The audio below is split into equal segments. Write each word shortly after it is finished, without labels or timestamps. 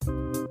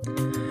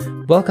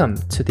Welcome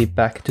to the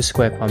Back to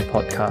Square One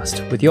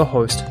podcast with your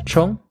host,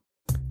 Chong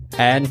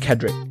and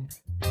Kedrick.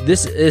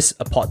 This is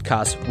a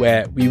podcast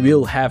where we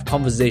will have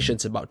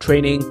conversations about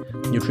training,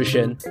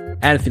 nutrition,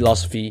 and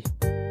philosophy,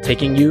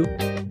 taking you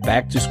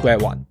back to square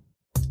one.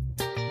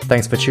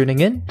 Thanks for tuning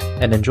in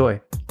and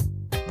enjoy.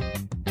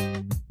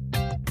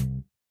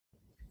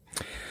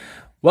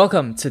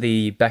 Welcome to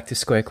the Back to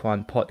Square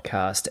One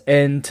podcast,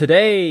 and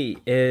today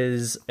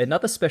is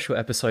another special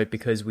episode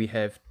because we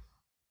have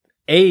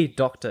a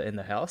doctor in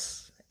the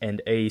house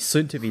and a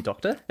soon-to-be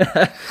doctor,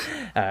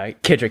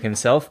 Kedrick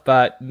himself,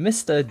 but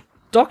Mr.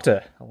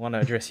 Doctor, I want to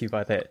address you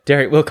by that,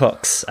 Derek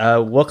Wilcox.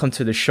 Welcome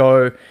to the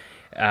show.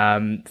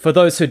 For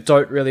those who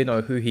don't really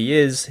know who he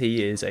is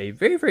a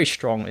very, very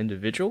strong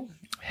individual,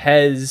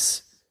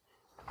 has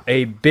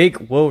a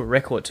big world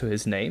record to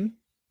his name.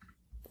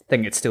 I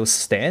think it still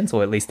stands,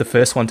 or at least the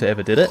first one to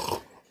ever did it.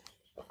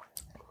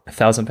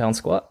 1,000-pound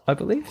squat, I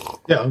believe.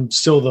 Yeah, I'm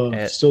still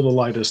the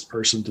lightest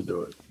person to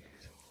do it.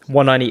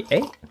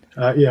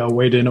 198? Yeah, I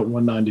weighed in at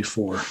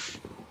 194.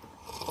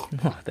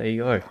 Oh, there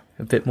you go.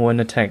 A bit more in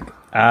the tank.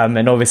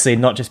 And obviously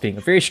not just being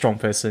a very strong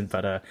person,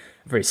 but a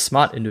very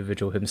smart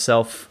individual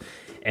himself,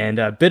 and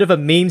a bit of a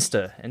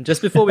memester. And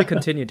just before we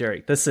continue,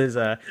 Derek, this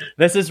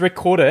is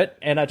recorded,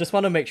 and I just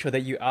want to make sure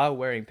that you are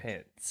wearing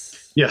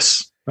pants.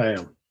 Yes, I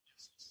am.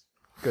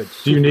 Good.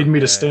 Do you need me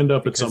to stand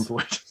up at some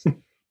point?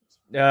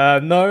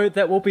 No,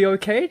 that will be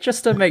okay.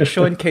 Just to make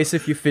sure, in case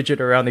if you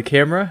fidget around the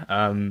camera,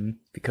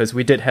 because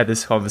we did have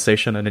this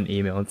conversation in an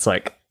email. It's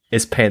like,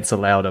 is pants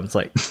allowed? I'm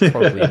like,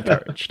 probably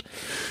encouraged.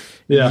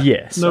 Yeah.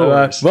 Yes.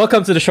 No so,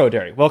 welcome to the show,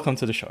 Derek. Welcome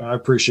to the show. I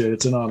appreciate it.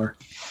 It's an honor.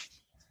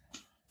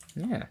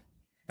 Yeah.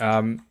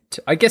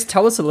 I guess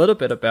tell us a little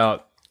bit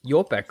about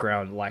your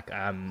background, like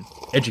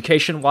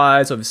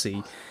education-wise,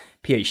 obviously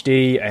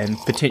PhD, and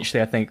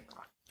potentially, I think,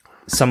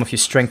 some of your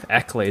strength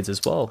accolades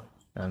as well.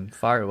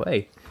 Fire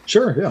away.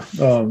 Sure,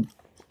 yeah.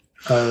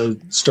 I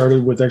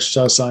started with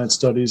exercise science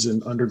studies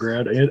in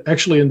undergrad and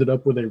actually ended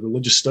up with a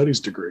religious studies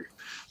degree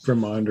from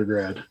my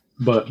undergrad.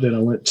 But then I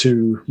went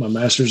to my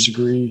master's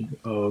degree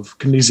of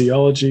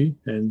kinesiology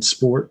and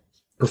sport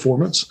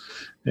performance.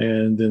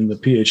 And then the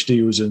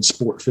PhD was in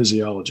sport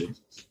physiology.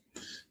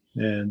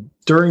 And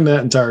during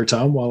that entire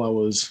time, while I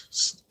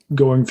was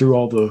going through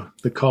all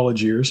the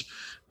college years,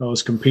 I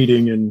was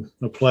competing in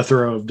a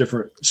plethora of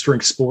different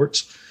strength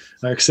sports.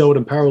 I excelled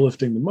in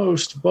powerlifting the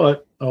most,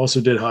 but I also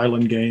did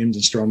Highland Games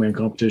and strongman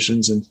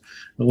competitions and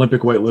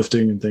Olympic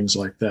weightlifting and things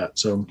like that.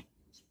 So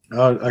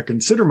I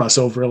consider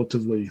myself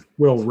relatively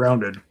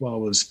well-rounded. While I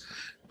was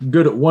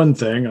good at one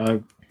thing, I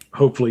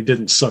hopefully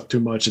didn't suck too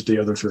much at the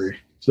other three.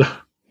 So.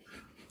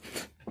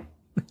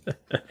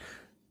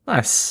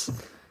 Nice.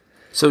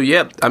 So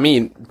yeah, I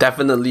mean,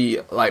 definitely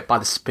like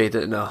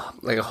participated in a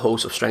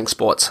host of strength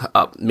sports.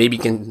 Maybe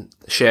you can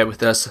share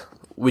with us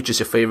which is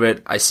your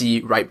favorite. I see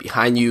right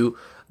behind you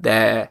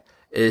there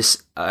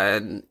is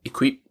an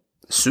equipped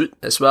suit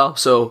as well.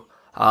 So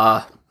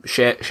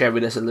share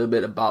with us a little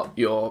bit about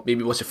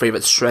what's your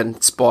favorite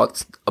strength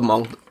sport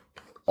among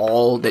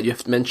all that you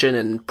have mentioned,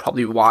 and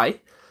probably why.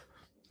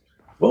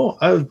 Well,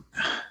 I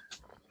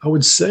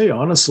would say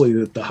honestly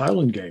that the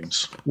Highland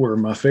Games were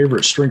my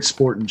favorite strength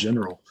sport in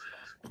general.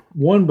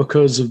 One,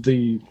 because of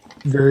the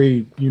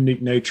very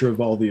unique nature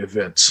of all the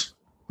events.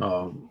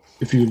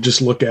 If you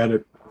just look at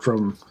it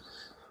from,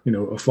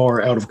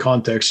 afar out of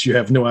context, you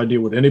have no idea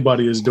what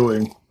anybody is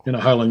doing in a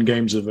Highland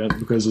Games event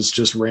because it's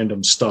just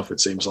random stuff, it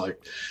seems like.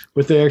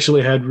 But they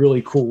actually had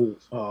really cool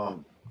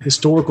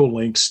historical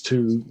links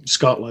to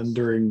Scotland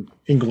during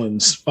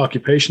England's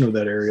occupation of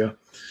that area.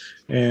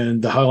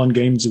 And the Highland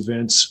Games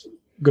events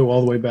go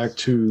all the way back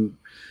to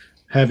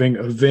having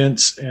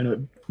events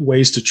and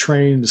ways to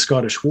train the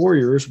Scottish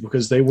warriors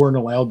because they weren't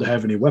allowed to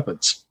have any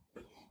weapons.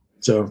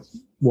 So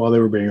while they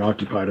were being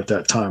occupied at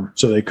that time,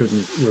 so they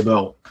couldn't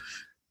rebel.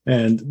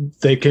 And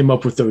they came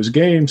up with those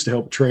games to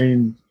help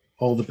train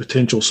all the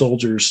potential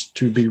soldiers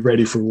to be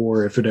ready for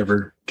war if it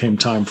ever came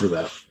time for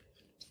that.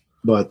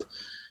 But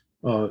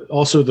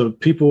also the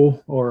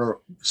people are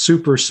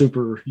super,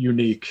 super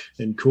unique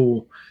and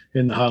cool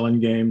in the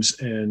Highland Games.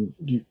 And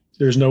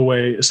there's no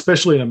way,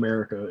 especially in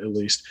America at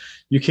least,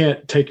 you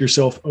can't take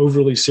yourself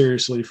overly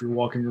seriously if you're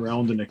walking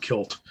around in a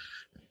kilt.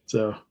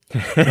 So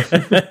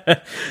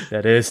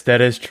that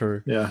is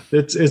true. Yeah,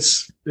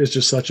 it's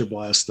just such a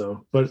blast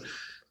though. But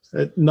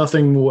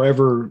nothing will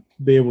ever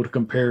be able to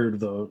compare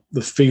to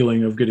the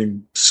feeling of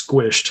getting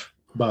squished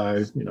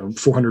by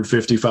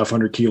 450,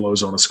 500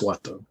 kilos on a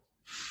squat though.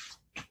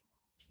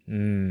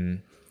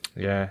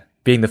 Yeah,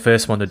 being the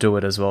first one to do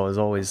it as well is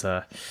always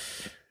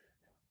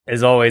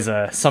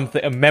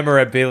something, a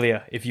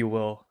memorabilia, if you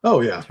will. Oh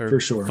yeah, for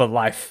sure, for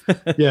life.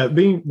 Yeah,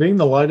 being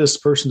the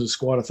lightest person to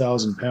squat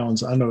 1,000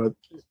 pounds. I know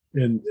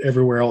in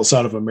everywhere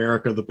outside of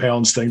America, the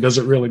pounds thing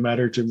doesn't really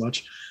matter too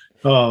much.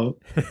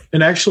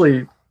 And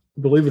actually,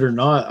 believe it or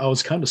not, I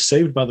was kind of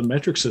saved by the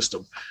metric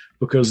system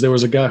because there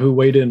was a guy who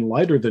weighed in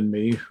lighter than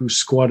me who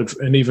squatted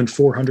an even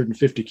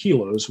 450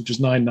 kilos, which is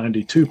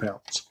 992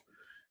 pounds.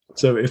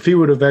 So if he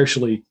would have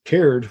actually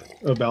cared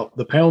about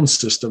the pound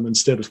system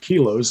instead of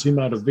kilos, he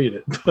might have beat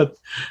it. But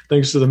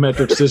thanks to the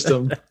metric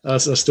system, I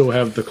still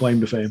have the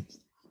claim to fame.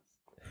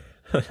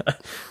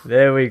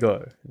 There we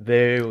go.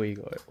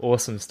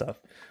 Awesome stuff.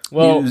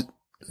 Well,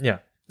 yeah.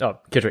 Oh,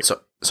 Kedrick.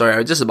 So, sorry, I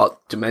was just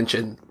about to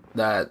mention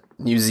that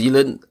New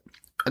Zealand,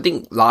 I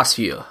think last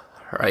year,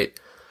 right,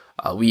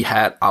 we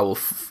had our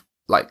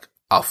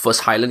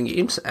first Highland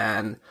Games,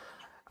 and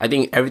I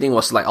think everything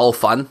was like all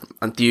fun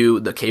until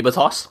the caber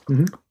toss.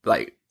 Mm-hmm.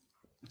 Like,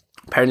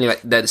 apparently,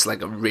 like that is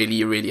like a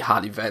really, really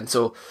hard event.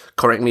 So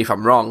correct me if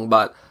I'm wrong,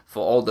 but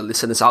for all the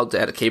listeners out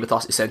there, the caber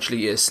toss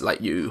essentially is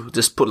like you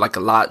just put like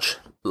a large,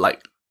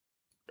 like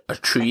a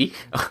tree,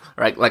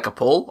 right, like a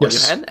pole on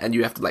your hand, and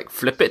you have to like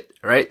flip it,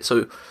 right?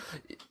 So,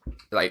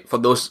 like for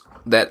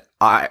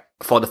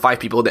the 5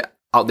 people that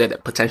out there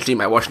that potentially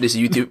might watch this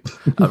YouTube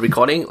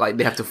recording, like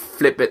they have to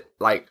flip it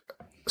like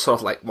sort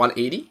of like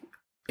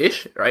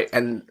 180-ish, right?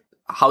 And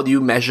how do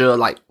you measure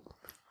like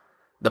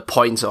the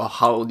points, or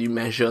how do you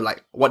measure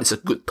like what is a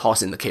good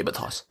toss in the caber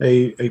toss?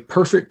 A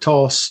perfect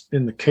toss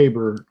in the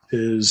caber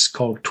is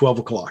called 12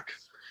 o'clock.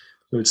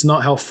 So it's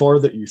not how far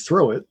that you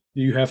throw it.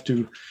 You have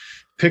to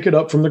pick it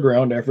up from the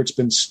ground after it's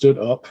been stood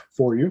up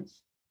for you.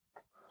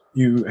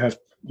 You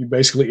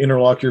basically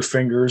interlock your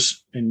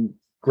fingers and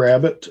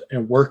grab it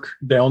and work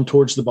down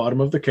towards the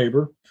bottom of the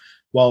caber,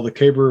 while the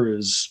caber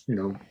is,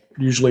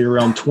 usually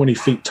around 20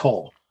 feet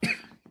tall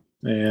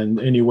and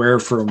anywhere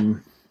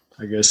from,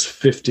 I guess,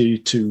 50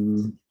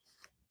 to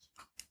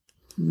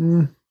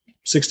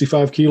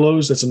 65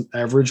 kilos. That's an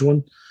average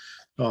one.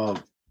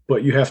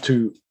 But you have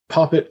to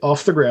pop it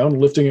off the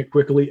ground, lifting it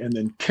quickly, and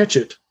then catch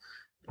it,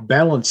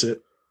 balance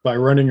it by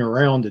running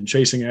around and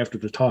chasing after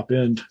the top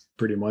end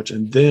pretty much.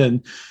 And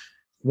then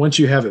once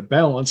you have it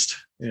balanced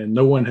and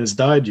no one has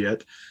died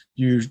yet,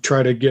 you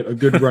try to get a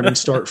good running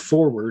start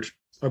forward,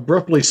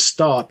 abruptly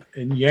stop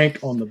and yank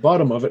on the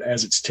bottom of it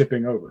as it's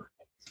tipping over.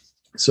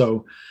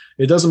 So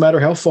it doesn't matter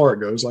how far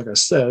it goes, like I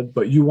said,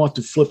 but you want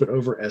to flip it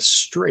over as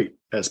straight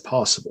as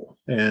possible.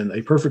 And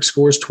a perfect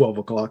score is 12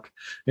 o'clock.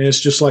 And it's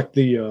just like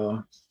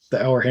the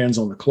hour hands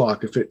on the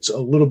clock. If it's a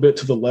little bit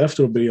to the left,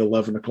 it'll be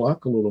 11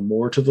 o'clock. A little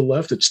more to the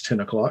left, it's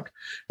 10 o'clock.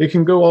 It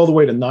can go all the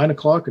way to 9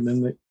 o'clock, and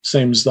then the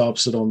same as the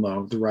opposite on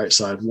the right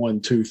side, 1,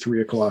 2,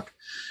 3 o'clock.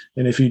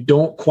 And if you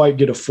don't quite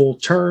get a full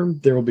turn,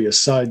 there will be a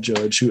side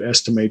judge who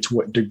estimates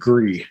what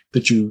degree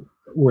that you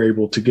were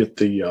able to get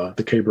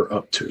the caber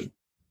up to.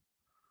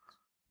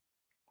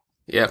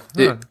 Yeah,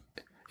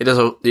 it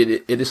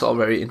is all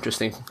very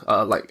interesting.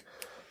 Like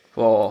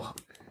for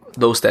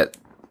those that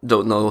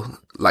don't know,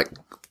 like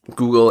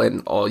Google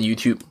or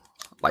YouTube,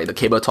 like the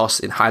caber toss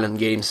in Highland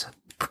Games,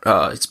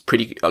 it's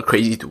pretty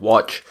crazy to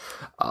watch.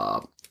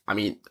 I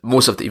mean,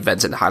 most of the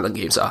events in the Highland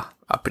Games are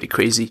pretty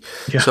crazy.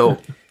 Yeah. So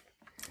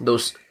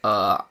those,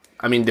 I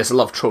mean, there's a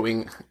lot of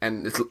throwing,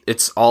 and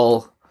it's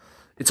all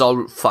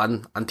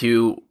fun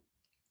until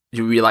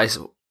you realize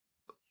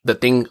the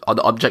thing or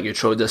the object you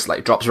throw just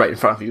like drops right in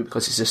front of you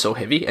because it's just so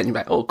heavy, and you're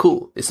like, oh,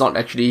 cool, it's not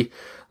actually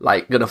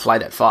like gonna fly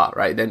that far,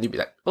 right? Then you'd be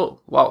like, oh,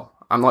 wow,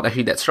 I'm not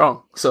actually that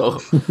strong. So,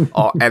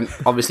 and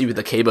obviously with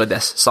the caber,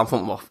 there's some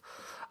form of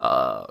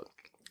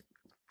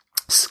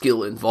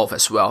skill involved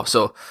as well.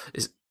 So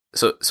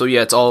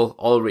yeah, it's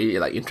all really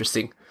like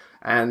interesting,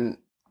 and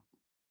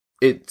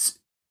it's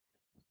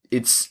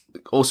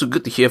also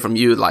good to hear from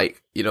you,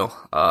 like,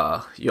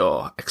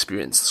 your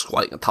experience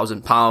squatting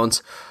 1,000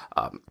 pounds.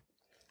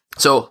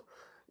 So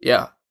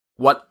yeah,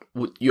 what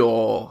would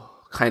your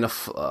kind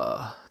of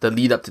the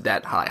lead up to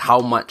that? Like, how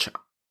much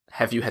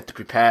have you had to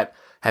prepare?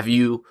 Have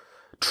you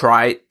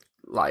tried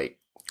like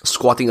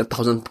squatting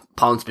 1,000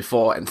 pounds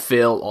before and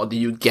fail, or do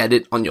you get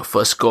it on your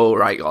first go,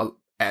 right?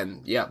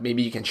 And yeah,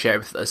 maybe you can share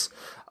with us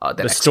that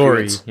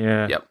experience. Story.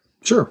 Yeah, yep.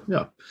 Sure.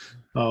 Yeah.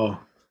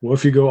 Well,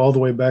 if you go all the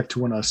way back to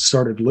when I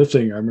started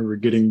lifting, I remember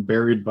getting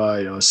buried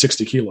by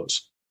 60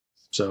 kilos.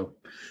 So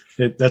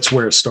that's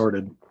where it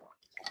started,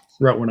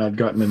 right when I'd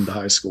gotten into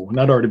high school. And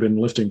I'd already been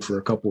lifting for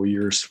a couple of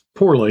years,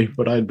 poorly,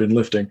 but I'd been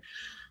lifting.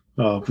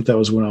 But that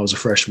was when I was a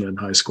freshman in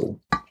high school.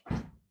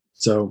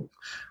 So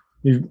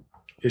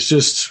it's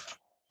just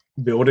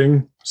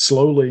building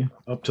slowly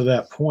up to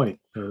that point,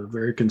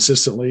 very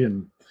consistently.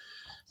 And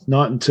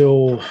not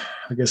until,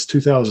 I guess,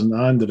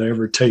 2009 did I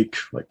ever take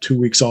like 2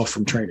 weeks off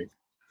from training.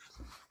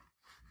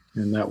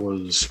 And that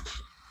was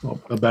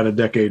about a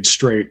decade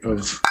straight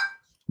of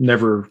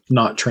never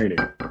not training.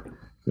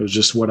 It was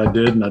just what I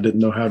did, and I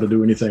didn't know how to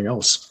do anything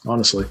else,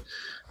 honestly.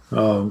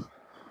 But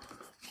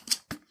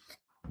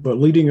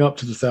leading up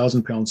to the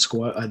 1,000-pound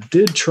squat, I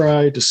did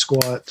try to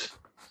squat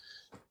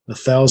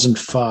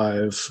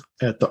 1,005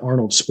 at the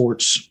Arnold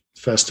Sports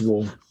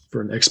Festival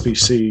for an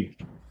XPC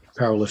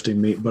powerlifting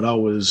meet, but I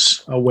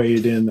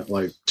weighed in at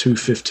like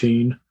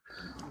 215,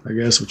 I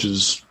guess, which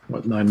is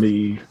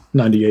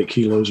 98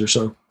 kilos or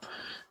so.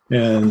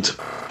 And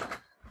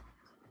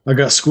I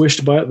got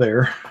squished by it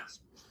there,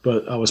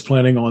 but I was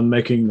planning on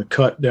making the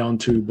cut down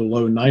to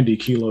below 90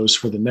 kilos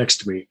for the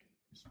next meet.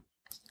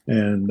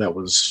 And that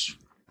was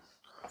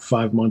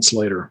 5 months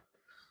later.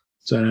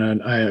 So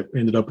and I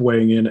ended up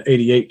weighing in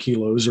 88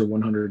 kilos or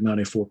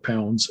 194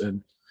 pounds.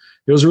 And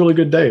it was a really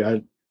good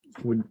day.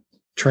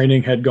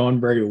 Training had gone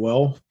very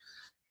well,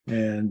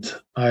 and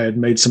I had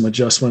made some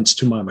adjustments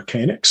to my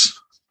mechanics,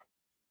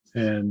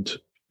 and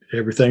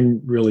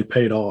everything really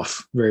paid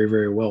off very,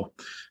 very well.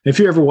 If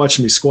you ever watch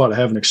me squat, I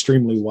have an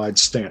extremely wide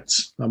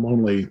stance. I'm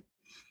only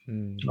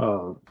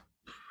 5'6",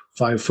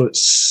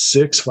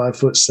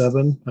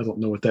 5'7". I don't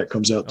know what that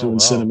comes out to in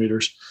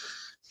centimeters,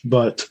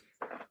 but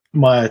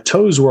my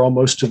toes were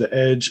almost to the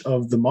edge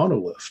of the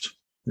monolift.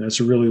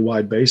 That's a really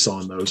wide base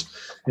on those.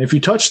 And if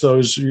you touch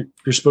those, you're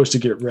supposed to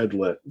get red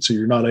lit. So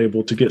you're not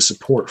able to get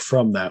support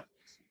from that.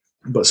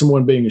 But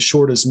someone being as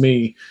short as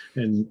me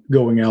and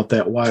going out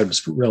that wide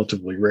was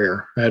relatively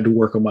rare. I had to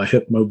work on my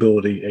hip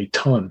mobility a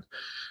ton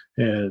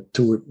and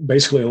to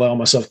basically allow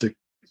myself to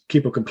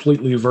keep a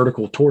completely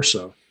vertical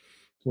torso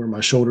where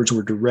my shoulders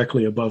were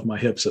directly above my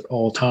hips at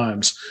all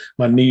times.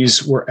 My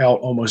knees were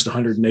out almost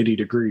 180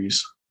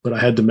 degrees, but I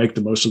had to make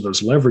the most of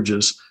those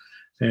leverages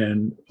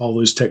and all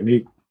those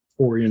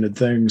technique-oriented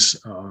things,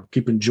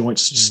 keeping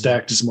joints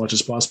stacked as much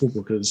as possible,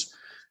 because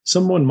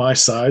someone my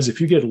size, if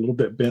you get a little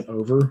bit bent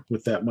over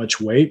with that much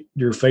weight,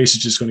 your face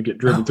is just going to get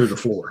driven through the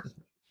floor.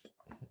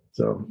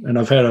 So, and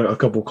I've had a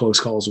couple close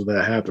calls with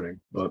that happening,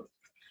 but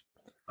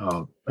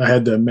I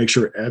had to make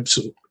sure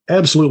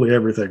absolutely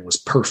everything was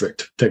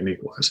perfect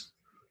technique-wise.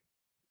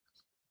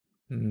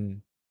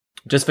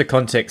 Just for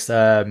context,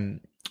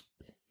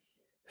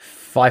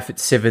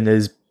 5'7"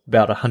 is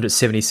about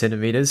 170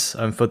 centimeters.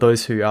 For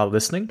those who are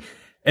listening,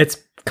 it's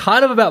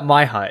kind of about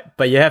my height,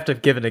 but you have to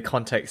give it a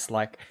context.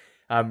 Like,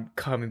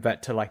 coming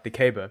back to like the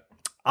caber,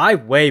 I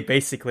weigh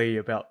basically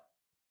about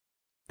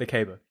the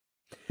caber,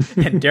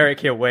 and Derek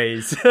here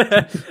weighs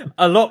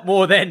a lot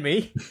more than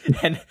me,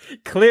 and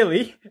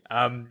clearly,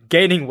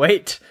 gaining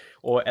weight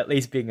or at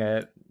least being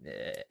at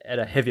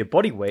a heavier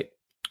body weight,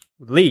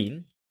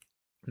 lean,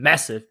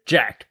 massive,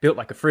 jacked, built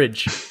like a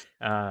fridge,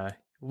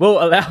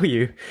 will allow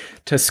you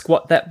to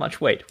squat that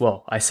much weight.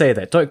 Well, I say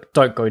that.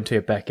 Don't go into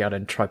your backyard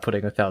and try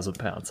putting 1,000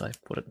 pounds. I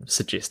wouldn't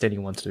suggest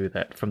anyone to do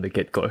that from the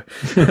get-go.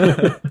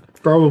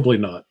 Probably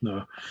not,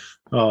 no.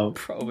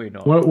 Probably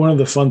not. One of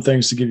the fun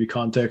things to give you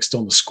context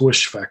on the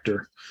squish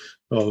factor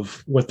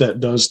of what that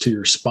does to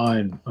your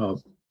spine,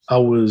 I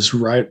was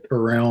right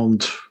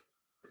around,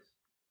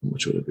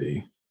 which would it be?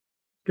 I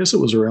guess it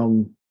was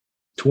around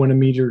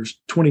 20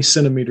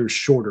 centimeters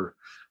shorter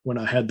when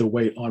I had the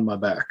weight on my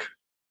back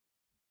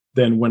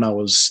than when I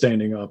was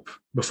standing up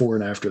before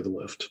and after the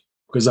lift,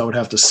 because I would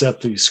have to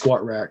set the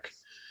squat rack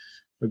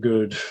a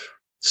good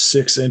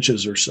 6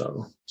 inches or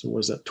so. So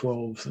was that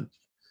 12? I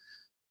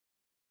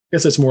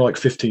guess it's more like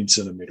 15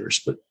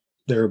 centimeters, but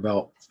they're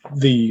about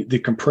the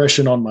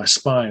compression on my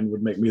spine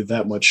would make me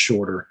that much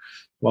shorter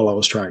while I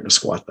was trying to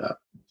squat that.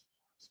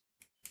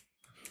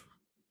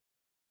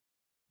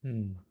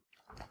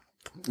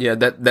 Yeah,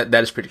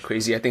 that is pretty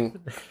crazy. I think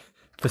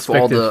for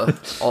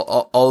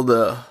all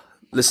the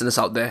listeners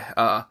out there,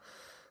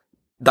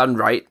 done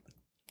right,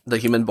 the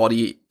human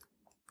body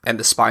and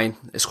the spine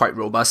is quite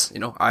robust.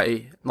 I'm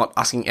not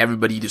asking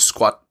everybody to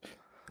squat.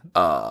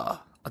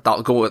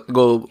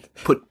 Go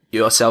put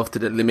yourself to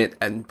the limit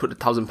and put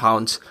 1,000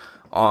 pounds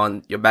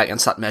on your back and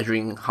start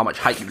measuring how much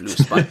height you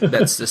lose. But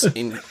that's just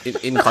in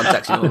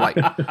context. Like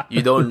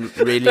you don't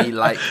really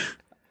like.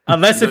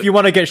 Unless if you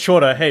want to get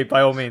shorter, hey, by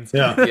all means.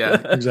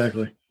 Yeah,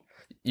 exactly.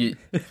 You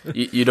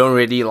don't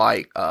really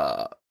like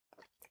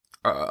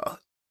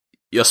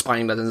your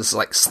spine doesn't just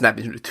like snap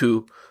into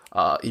two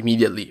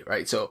immediately,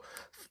 right? So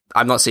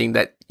I'm not saying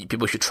that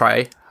people should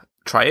try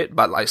it,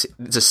 but like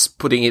just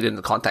putting it in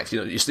the context.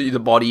 You see the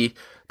body,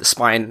 the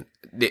spine,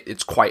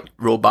 it's quite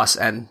robust,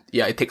 and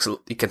yeah, it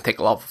can take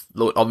a lot of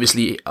load.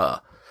 Obviously,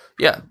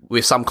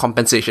 with some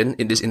compensation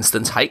in this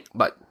instance, height,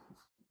 but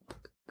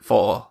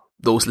for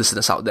those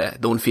listeners out there,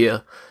 don't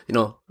fear.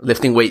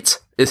 Lifting weights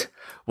is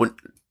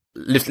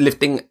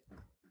lifting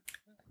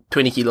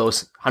 20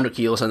 kilos, 100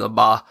 kilos on a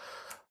bar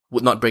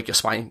would not break your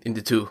spine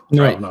into two.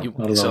 No, right? not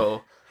at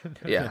all.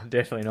 Yeah,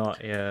 definitely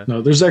not. Yeah.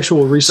 No, there's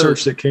actual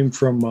research that came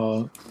from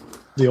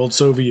the old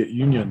Soviet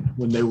Union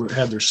when they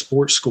had their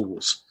sports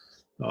schools,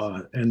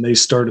 and they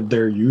started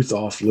their youth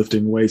off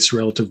lifting weights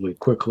relatively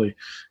quickly.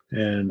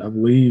 And I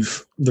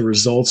believe the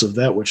results of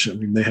that,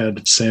 they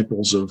had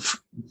samples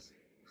of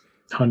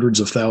hundreds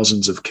of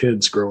thousands of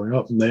kids growing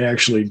up, and they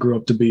actually grew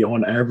up to be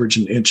on average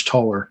an inch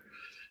taller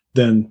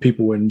than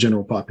people in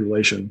general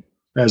population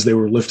as they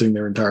were lifting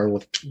their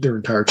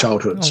entire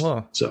childhoods. Oh,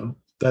 wow. So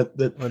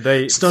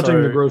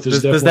stunting the growth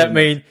is definitely. Does that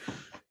mean?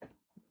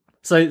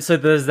 So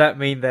does that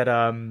mean that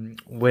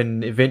when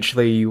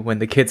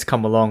the kids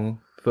come along,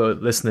 for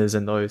listeners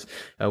and those,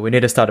 we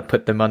need to start to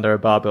put them under a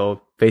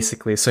barbell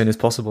basically as soon as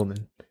possible,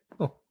 then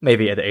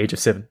maybe at the age of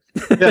 7.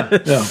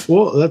 yeah.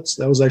 Well, that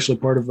was actually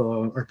part of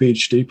our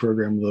PhD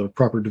program, the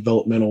proper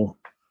developmental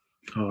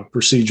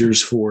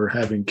procedures for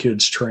having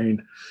kids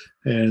train.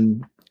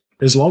 And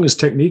as long as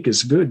technique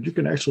is good, you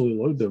can actually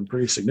load them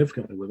pretty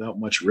significantly without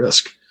much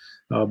risk.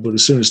 But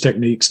as soon as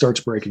technique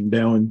starts breaking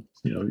down,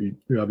 you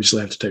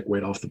obviously have to take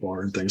weight off the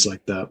bar and things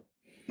like that.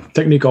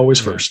 Technique always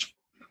first.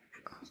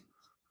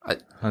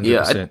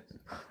 Yeah,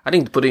 I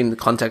think to put it in the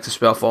context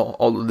as well for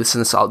all the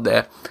listeners out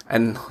there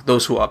and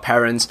those who are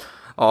parents,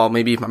 or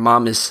maybe if my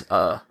mom is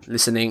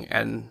listening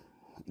and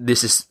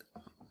this is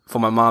for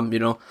my mom,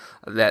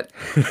 that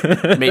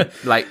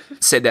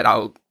said that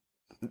I'll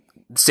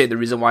say the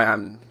reason why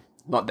I'm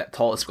not that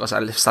tall is because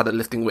I started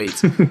lifting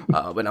weights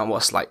when I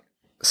was like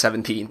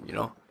 17,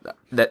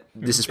 that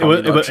this is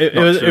probably not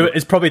true.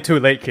 It's probably too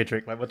late,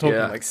 Kedrick. Like we're talking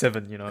like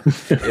 7, Yeah.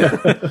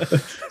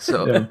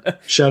 So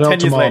shout out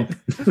to mom.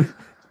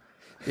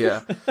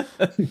 Yeah.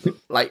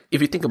 Like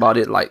if you think about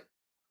it, like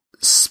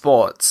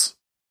sports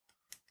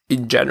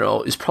in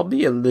general is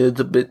probably a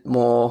little bit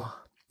more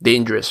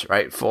dangerous,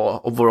 right, for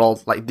overall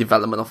like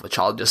development of a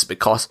child, just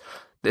because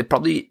there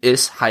probably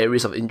is higher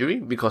risk of injury,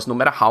 because no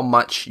matter how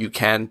much you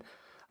can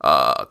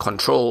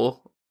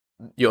control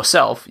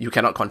yourself, you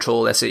cannot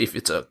control, let's say if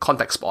it's a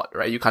contact sport,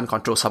 right? You can't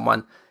control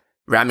someone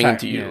ramming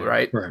into you,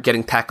 right?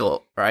 Getting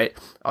tackled, right?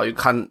 Or you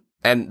can't,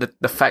 and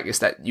the fact is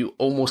that you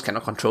almost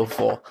cannot control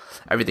for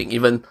everything,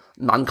 even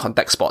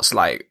non-contact sports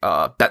like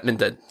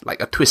badminton,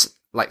 like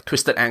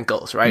twisted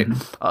ankles, right?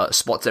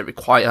 Sports that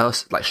require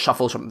like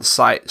shuffle from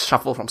side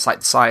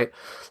to side,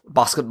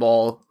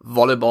 basketball,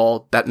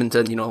 volleyball,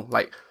 badminton,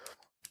 like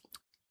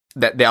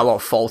that there are a lot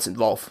of faults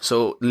involved.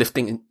 So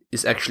lifting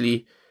is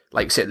actually,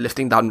 like you said,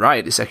 lifting done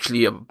right is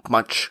actually a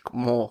much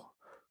more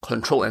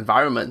controlled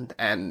environment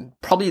and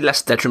probably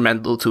less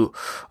detrimental to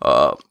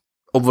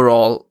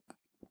overall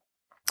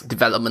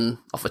development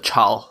of a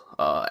child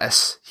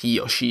as he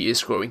or she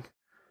is growing.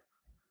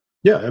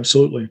 Yeah,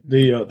 absolutely.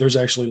 There's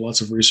actually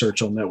lots of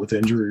research on that with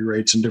injury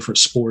rates in different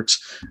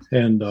sports,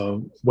 and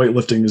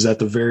weightlifting is at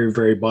the very,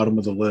 very bottom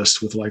of the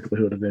list with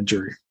likelihood of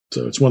injury.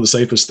 So it's one of the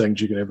safest things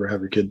you can ever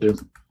have your kid do.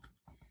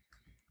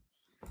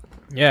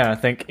 Yeah, I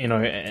think,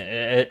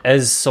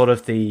 as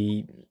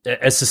society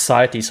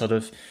sort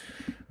of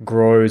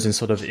grows and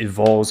sort of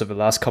evolves over the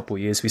last couple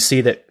of years, we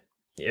see that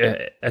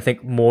I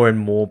think more and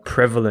more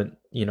prevalent.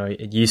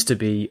 It used to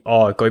be,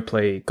 go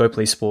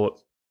play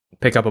sport,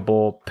 pick up a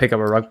ball, pick up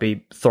a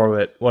rugby, throw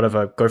it,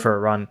 whatever, go for a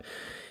run.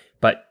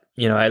 But,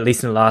 at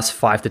least in the last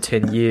 5 to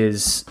 10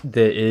 years,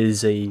 there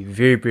is a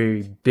very,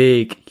 very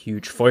big,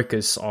 huge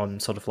focus on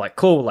sort of like,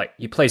 cool, like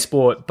you play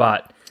sport,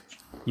 but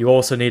you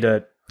also need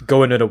to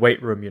go into the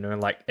weight room,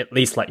 like at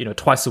least like,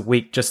 twice a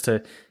week just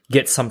to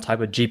get some type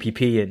of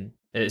GPP in,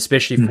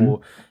 especially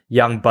for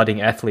young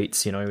budding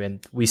athletes,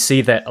 and we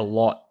see that a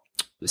lot,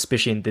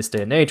 especially in this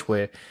day and age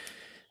where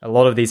a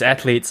lot of these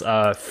athletes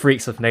are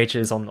freaks of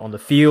natures on the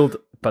field,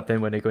 but then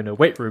when they go into a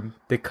weight room,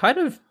 they're kind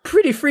of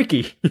pretty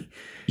freaky.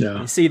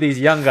 Yeah. You see these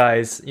young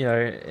guys,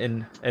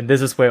 and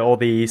this is where all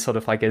the sort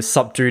of like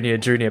sub-junior,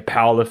 junior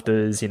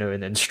powerlifters,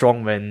 and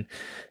strongmen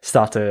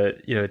start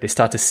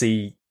to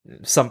see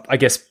some, I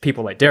guess,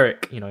 people like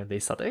Derek, they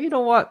start to,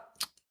 what?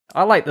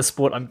 I like the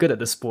sport, I'm good at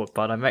the sport,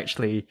 but I'm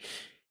actually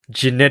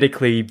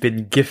genetically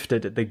been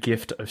gifted the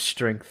gift of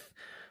strength.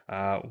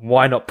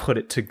 Why not put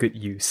it to good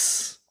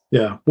use?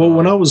 Yeah. Well,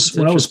 when I was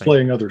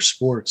playing other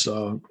sports,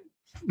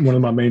 one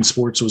of my main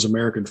sports was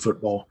American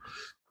football.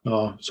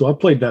 So I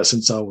played that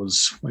since I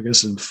was, I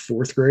guess, in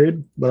 4th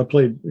grade, but I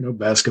played,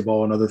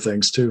 basketball and other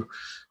things too.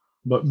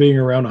 But being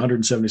around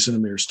 170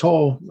 centimeters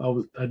tall,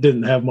 I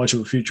didn't have much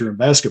of a future in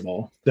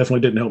basketball.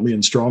 Definitely didn't help me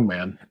in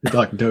strongman, if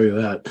I can tell you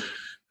that.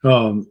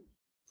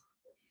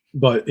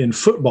 But in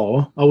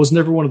football, I was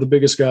never one of the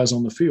biggest guys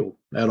on the field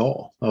at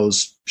all. I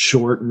was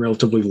short and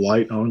relatively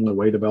light. I only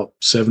weighed about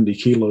 70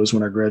 kilos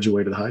when I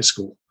graduated high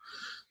school.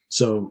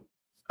 So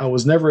I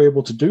was never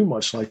able to do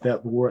much like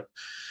that. But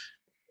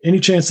any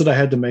chance that I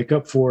had to make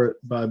up for it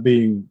by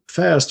being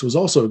fast was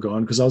also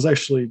gone, because I was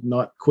actually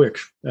not quick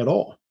at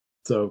all.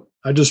 So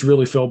I just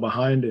really fell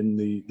behind in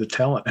the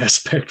talent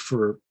aspect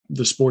for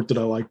the sport that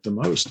I liked the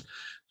most.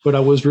 But I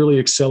was really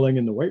excelling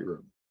in the weight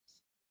room.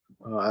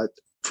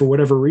 For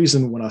whatever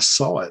reason, when I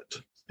saw it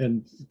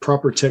and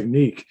proper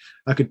technique,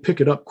 I could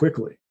pick it up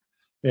quickly.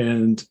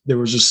 And there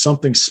was just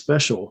something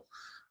special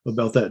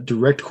about that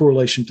direct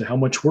correlation to how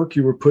much work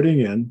you were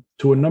putting in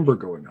to a number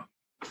going up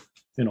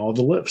in all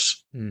the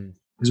lifts.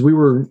 Because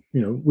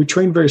we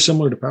trained very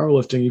similar to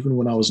powerlifting even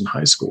when I was in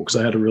high school, because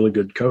I had a really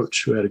good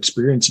coach who had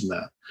experience in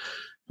that.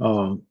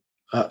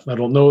 I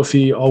don't know if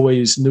he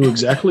always knew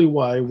exactly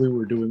why we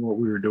were doing what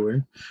we were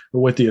doing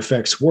or what the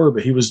effects were,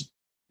 but he was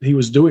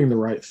doing the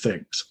right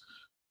things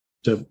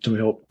to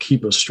help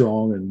keep us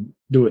strong and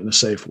do it in a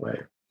safe way.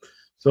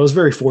 So I was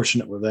very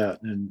fortunate with that.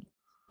 And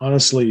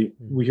honestly,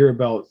 we hear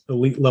about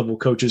elite level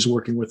coaches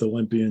working with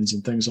Olympians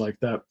and things like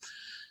that.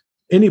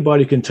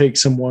 Anybody can take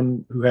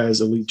someone who has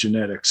elite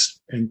genetics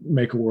and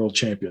make a world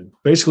champion.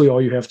 Basically,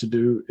 all you have to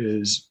do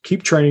is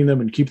keep training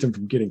them and keep them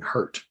from getting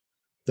hurt.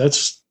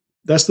 That's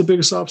the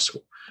biggest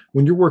obstacle.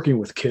 When you're working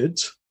with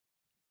kids,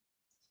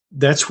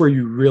 that's where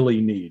you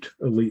really need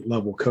elite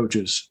level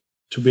coaches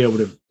to be able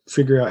to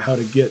figure out how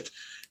to get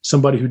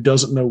somebody who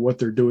doesn't know what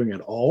they're doing at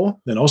all,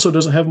 and also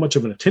doesn't have much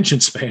of an attention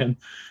span,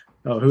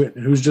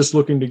 who's just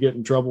looking to get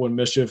in trouble and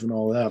mischief and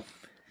all that,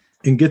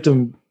 and get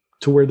them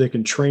to where they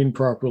can train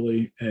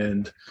properly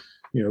and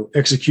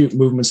execute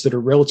movements that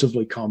are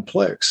relatively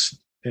complex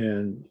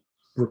and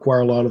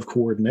require a lot of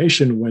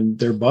coordination when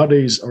their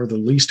bodies are the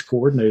least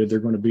coordinated they're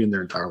going to be in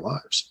their entire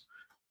lives.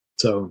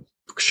 So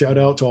shout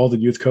out to all the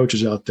youth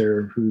coaches out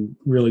there who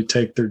really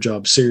take their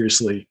job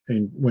seriously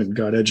and went and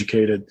got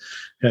educated,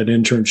 had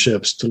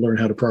internships to learn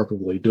how to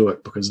properly do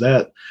it, because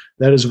that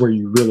is where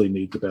you really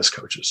need the best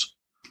coaches.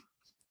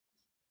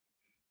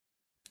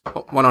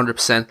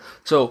 100%.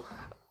 So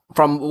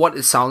from what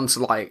it sounds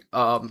like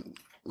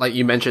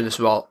you mentioned as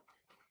well,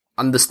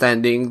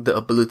 understanding the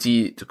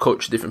ability to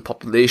coach different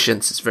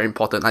populations is very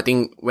important. I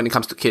think when it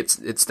comes to kids,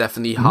 it's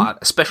definitely hard,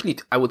 especially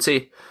I would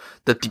say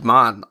the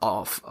demand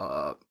of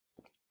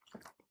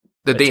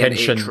the day and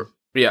age.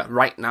 Yeah,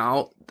 right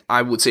now,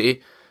 I would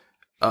say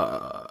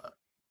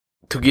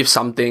to give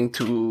something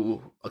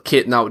to a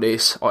kid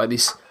nowadays, or at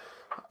least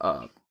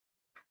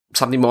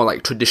something more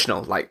like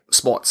traditional, like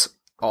sports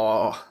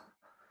or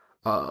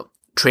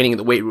training in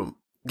the weight room,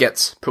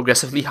 gets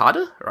progressively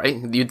harder,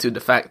 right? Due to the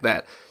fact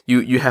that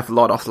you have a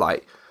lot of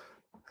like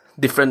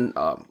different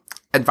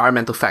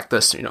environmental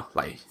factors,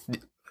 like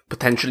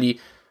potentially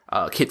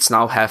kids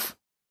now have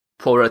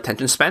poorer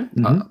attention span,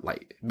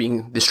 like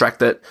being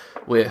distracted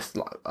with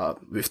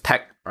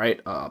tech,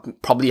 right?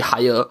 Probably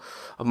higher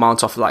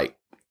amounts of like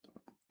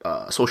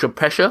social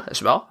pressure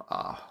as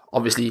well.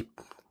 Obviously,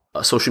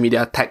 social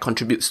media tech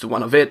contributes to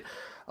one of it.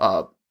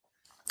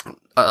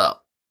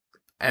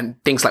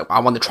 And things like, I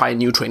want to try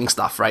new training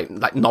stuff, right?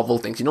 Like novel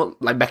things,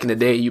 like back in the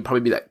day, you'd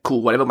probably be like,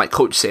 cool, whatever my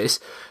coach says,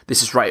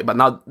 this is right. But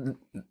now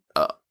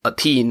a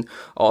teen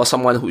or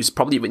someone who is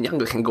probably even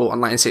younger can go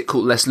online and say,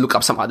 cool, let's look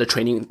up some other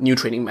new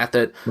training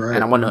method. Right.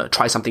 And I want to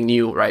try something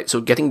new, right? So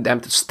getting them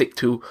to stick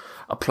to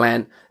a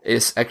plan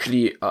is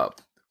actually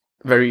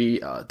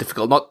very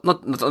difficult.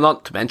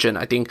 Not to mention,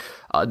 I think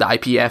the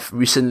IPF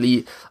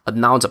recently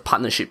announced a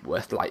partnership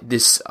with like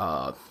this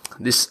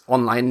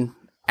online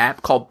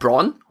app called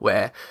Brawn,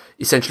 where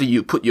essentially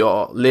you put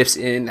your lifts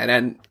in and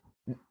then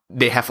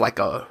they have like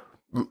a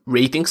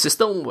rating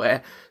system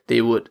where they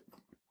would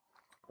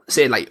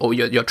say like, oh,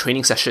 your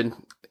training session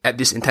at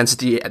this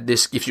intensity, at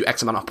this, gives you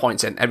X amount of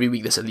points, and every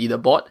week there's a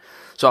leaderboard.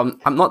 So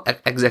I'm not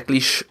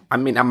exactly I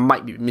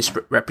might be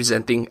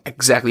misrepresenting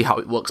exactly how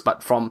it works,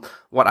 but from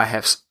what I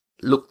have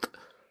looked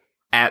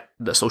at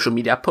the social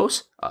media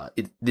posts,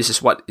 this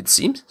is what it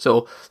seems.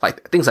 So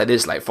like things like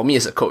this, like for me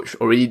as a coach,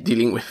 already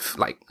dealing with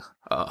like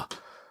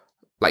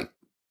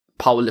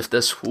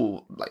powerlifters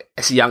who like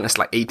as young as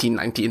like 18,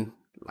 19,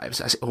 I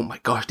say, oh my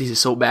gosh, this is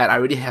so bad. I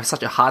already have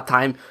such a hard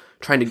time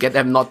trying to get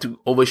them not to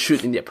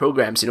overshoot in their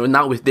programs.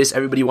 Now with this,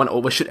 everybody want to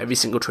overshoot every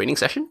single training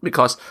session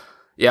because,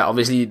 yeah,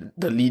 obviously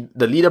the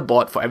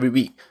leaderboard for every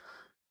week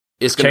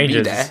is going to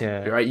be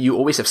there, right? You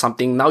always have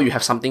something. Now you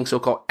have something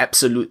so-called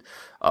absolute,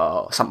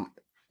 some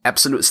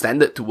absolute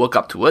standard to work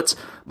up towards.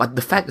 But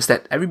the fact is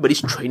that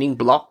everybody's training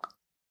block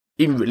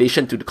in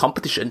relation to the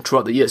competition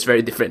throughout the year is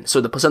very different. So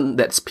the person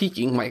that's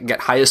peaking might get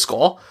higher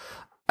score,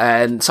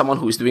 and someone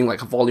who is doing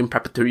like a volume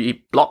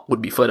preparatory block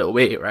would be further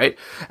away, right?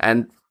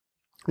 And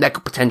that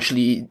could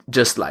potentially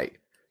just like,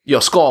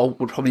 your score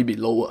would probably be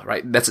lower,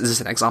 right? This is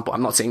an example.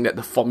 I'm not saying that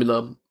the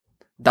formula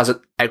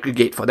doesn't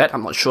aggregate for that.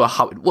 I'm not sure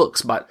how it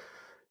works, but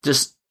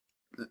just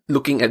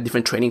looking at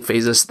different training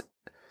phases,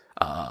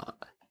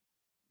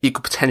 it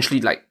could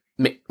potentially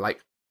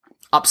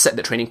upset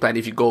the training plan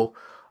if you go,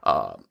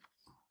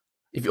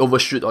 if you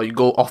overshoot or you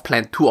go off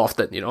plan too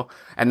often,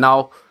 And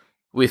now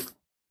with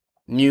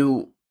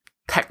new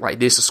tech like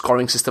this, a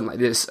scoring system like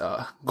this,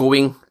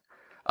 going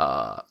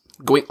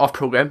off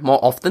program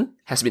more often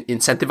has been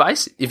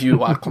incentivized if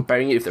you are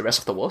comparing it with the rest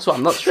of the world. So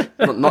I'm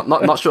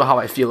not sure how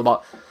I feel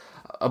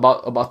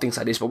about things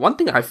like this. But one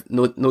thing I've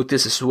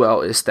noticed as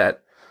well is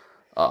that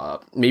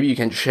maybe you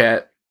can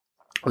share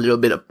a little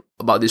bit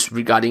about this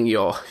regarding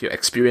your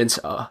experience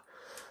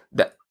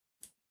that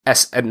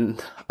as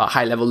a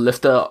high level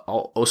lifter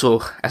or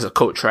also as a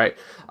coach, right?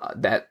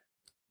 That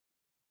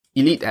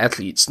elite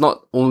athletes,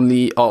 not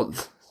only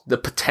the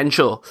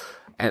potential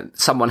and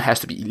someone has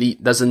to be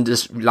elite, doesn't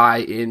just rely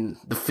in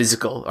the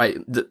physical, right?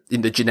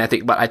 In the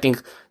genetic, but I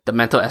think the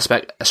mental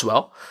aspect as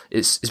well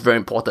is very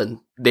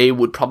important. They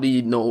would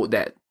probably know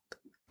that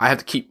I have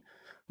to keep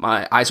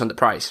my eyes on the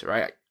prize,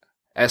 right?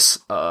 As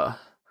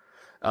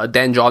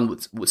Dan John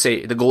would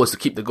say, the goal is to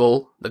keep the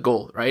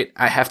goal, right?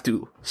 I have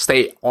to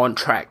stay on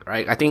track,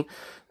 right? I think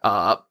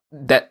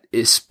that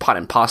is part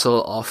and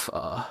parcel of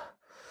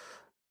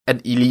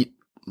an elite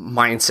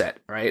mindset,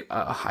 right?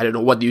 I don't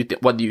know. What do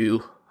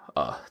you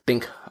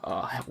think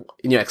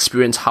in your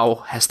experience? How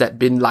has that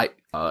been like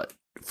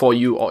for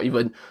you, or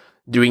even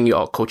during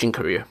your coaching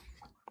career?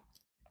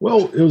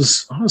 Well, it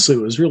was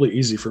really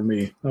easy for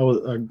me.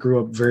 I grew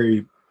up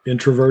very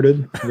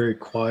introverted, very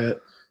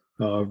quiet.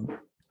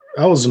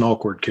 I was an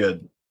awkward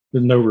kid.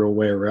 There's no real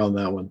way around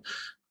that one.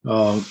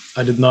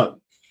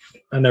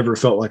 I never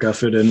felt like I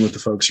fit in with the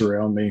folks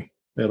around me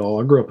at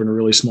all. I grew up in a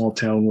really small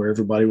town where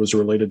everybody was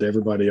related to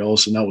everybody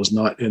else, and I was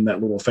not in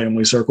that little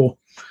family circle.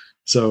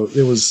 So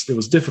it was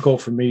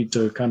difficult for me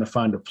to kind of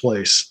find a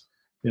place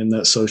in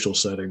that social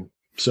setting.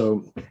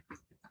 So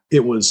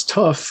it was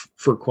tough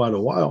for quite a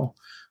while,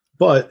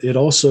 but it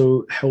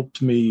also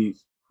helped me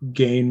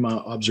gain my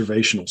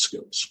observational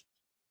skills.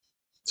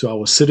 So I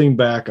was sitting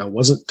back, I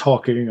wasn't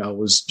talking, I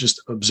was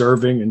just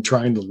observing and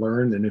trying to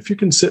learn. And if you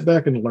can sit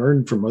back and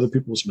learn from other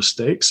people's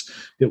mistakes,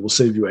 it will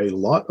save you a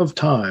lot of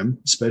time,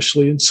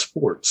 especially in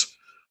sports,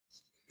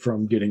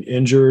 from getting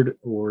injured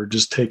or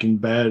just taking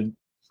bad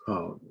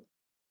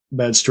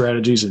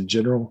strategies in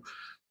general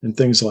and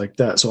things like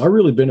that. So I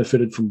really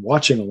benefited from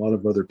watching a lot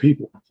of other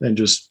people and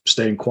just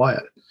staying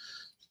quiet.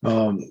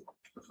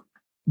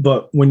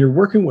 But when you're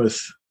working with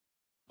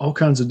all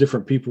kinds of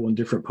different people in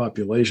different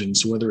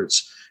populations, whether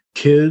it's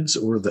kids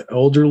or the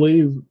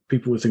elderly,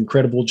 people with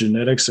incredible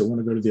genetics that want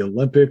to go to the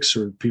Olympics,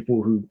 or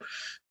people who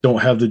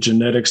don't have the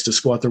genetics to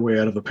squat their way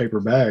out of a paper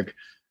bag,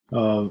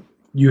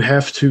 you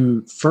have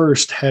to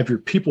first have your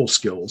people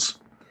skills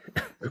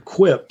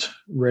equipped,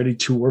 ready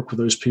to work with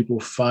those people,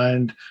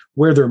 find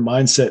where their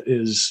mindset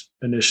is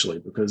initially.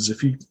 Because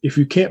if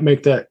you can't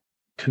make that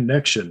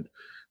connection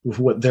with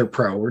what their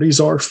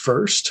priorities are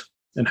first,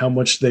 and how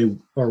much they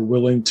are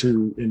willing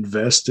to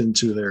invest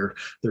into their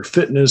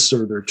fitness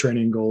or their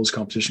training goals,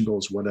 competition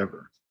goals,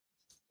 whatever,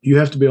 you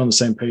have to be on the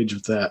same page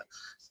with that,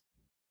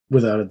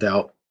 without a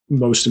doubt.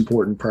 Most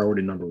important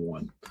priority number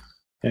one.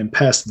 And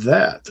past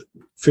that,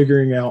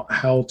 figuring out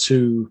how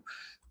to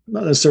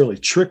not necessarily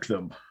trick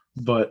them,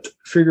 but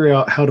figure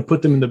out how to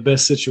put them in the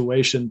best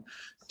situation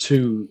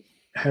to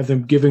have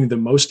them giving the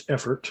most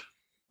effort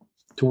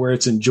to where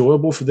it's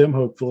enjoyable for them,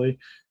 hopefully,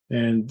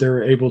 and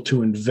they're able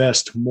to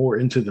invest more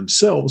into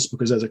themselves,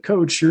 because as a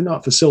coach, you're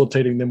not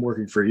facilitating them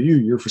working for you,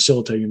 you're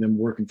facilitating them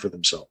working for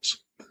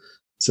themselves.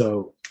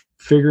 So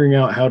figuring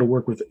out how to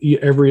work with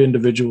every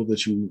individual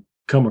that you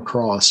come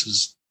across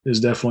is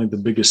definitely the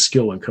biggest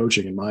skill in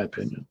coaching, in my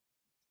opinion.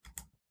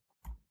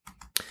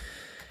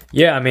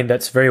 Yeah, I mean,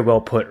 that's very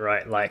well put,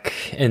 right? Like,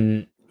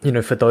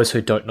 for those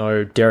who don't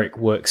know, Derek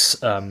works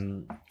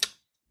for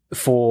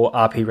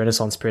RP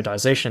Renaissance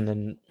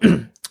Periodization,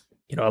 and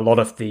a lot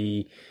of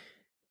the,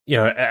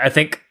 I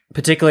think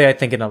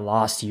in the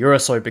last year or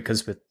so,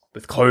 because with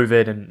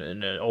COVID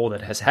and all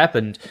that has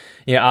happened,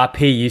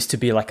 RP used to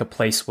be like a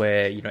place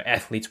where,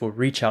 athletes will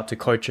reach out to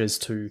coaches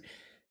to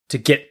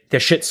get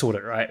their shit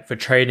sorted, right, for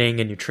training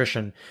and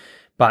nutrition.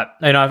 But,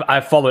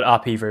 I've followed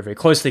RP very, very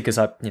closely because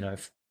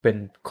I've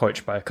been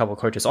coached by a couple of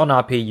coaches on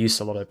RP, used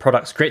a lot of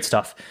products, great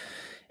stuff.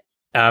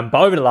 But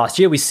over the last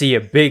year, we see a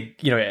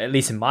big, at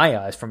least in my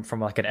eyes, from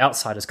like an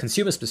outsider's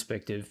consumer's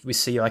perspective, we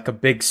see like a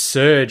big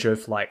surge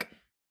of like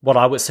what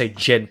I would say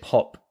Gen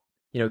Pop,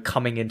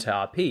 coming into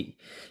RP.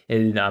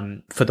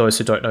 And for those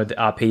who don't know, the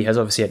RP has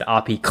obviously an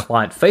RP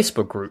client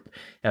Facebook group.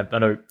 I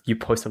know you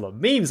post a lot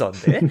of memes on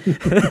there.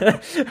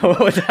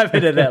 We'll dive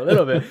into that a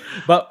little bit.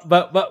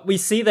 But we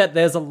see that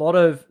there's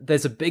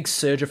a big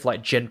surge of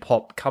like Gen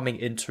Pop coming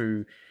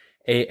into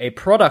a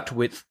product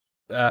with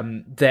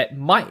that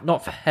might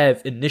not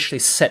have initially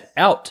set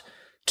out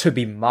to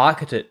be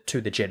marketed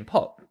to the Gen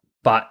Pop,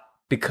 but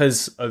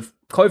because of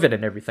COVID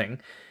and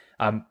everything,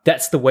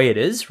 that's the way it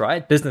is,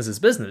 right? Business is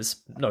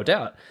business, no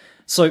doubt.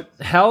 So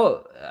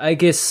how, I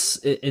guess,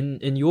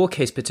 in your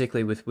case,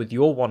 particularly with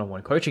your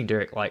one-on-one coaching,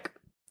 Derek, like,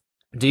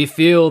 do you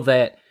feel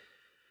that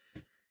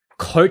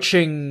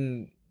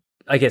coaching,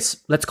 I guess,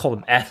 let's call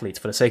them athletes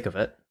for the sake of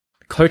it,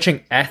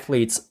 coaching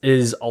athletes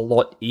is a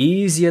lot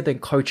easier than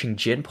coaching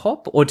Gen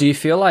Pop? Or do you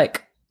feel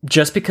like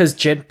just because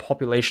Gen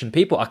population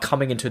people are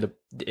coming into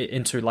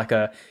like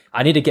a,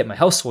 I need to get my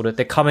health sorted,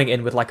 they're coming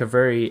in with like a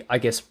very, I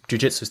guess,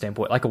 jiu-jitsu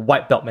standpoint, like a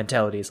white belt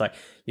mentality. It's like,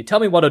 you tell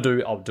me what to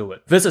do, I'll do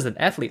it. Versus an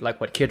athlete, like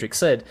what Kedrick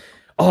said,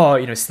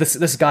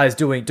 this guy is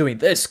doing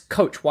this.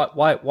 Coach,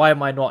 why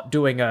am I not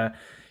doing a,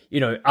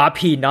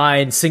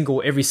 RP9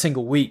 single every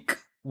single week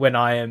when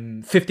I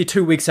am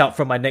 52 weeks out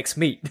from my next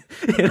meet?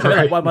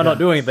 Like, why am I not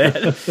doing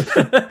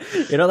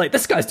that? Like,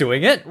 this guy's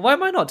doing it. Why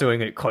am I not doing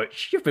it,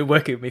 coach? You've been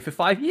working with me for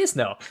 5 years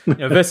now.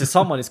 Versus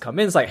someone who's come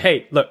in, it's like,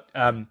 hey, look,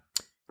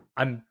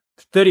 I'm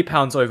 30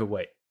 pounds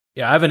overweight.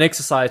 I haven't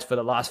exercised for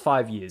the last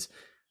 5 years.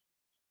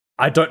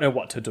 I don't know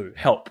what to do.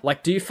 Help.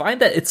 Like, do you find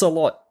that it's a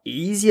lot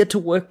easier to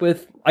work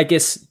with, I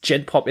guess,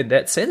 Gen Pop in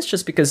that sense,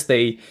 just because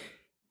they,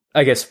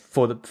 I guess,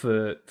 for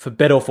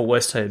better or for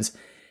worse terms,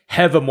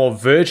 have a more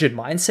virgin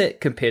mindset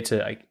compared to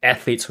like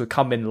athletes who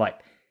come in like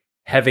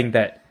having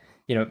that,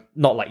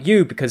 not like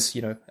you, because,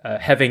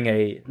 having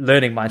a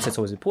learning mindset is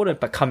always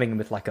important, but coming in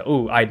with like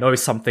I know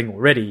something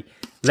already.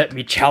 Let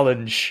me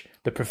challenge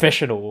the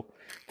professional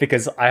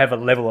because I have a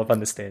level of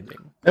understanding.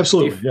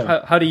 Absolutely.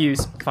 How do you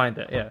find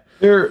that? Yeah.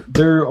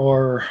 There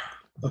are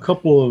a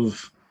couple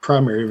of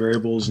primary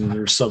variables and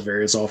there's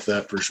sub-variants off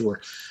that for sure.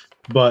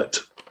 But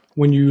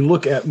when you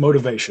look at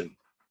motivation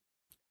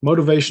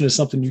is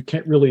something you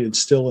can't really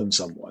instill in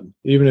someone.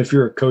 Even if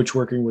you're a coach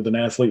working with an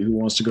athlete who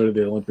wants to go to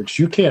the Olympics,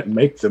 you can't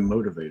make them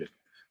motivated.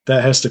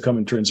 That has to come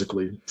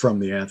intrinsically from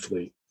the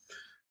athlete.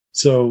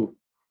 So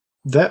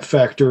that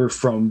factor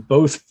from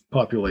both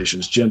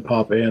populations, Gen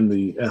Pop and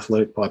the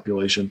athletic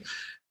population,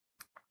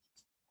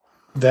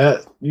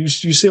 that you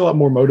see a lot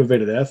more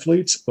motivated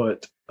athletes,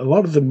 but a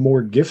lot of the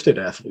more gifted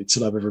athletes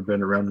that I've ever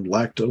been around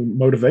lacked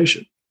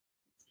motivation.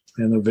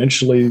 And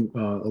eventually,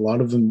 a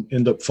lot of them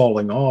end up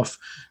falling off.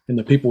 And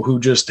the people who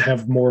just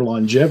have more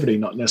longevity,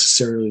 not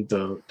necessarily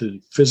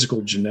the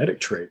physical genetic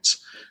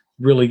traits,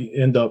 really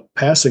end up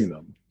passing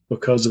them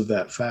because of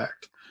that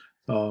fact.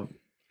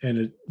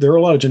 There are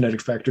a lot of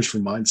genetic factors for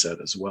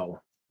mindset as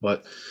well.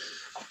 But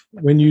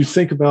when you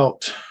think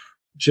about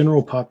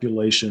general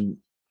population,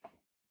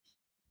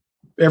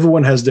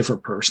 everyone has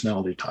different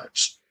personality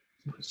types.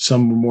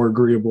 Some are more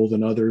agreeable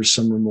than others.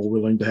 Some are more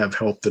willing to have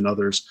help than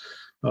others.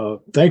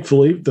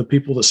 Thankfully, the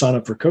people that sign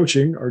up for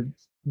coaching are,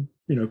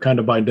 kind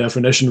of by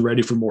definition,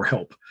 ready for more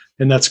help.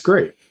 And that's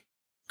great.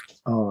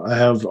 I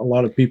have a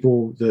lot of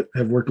people that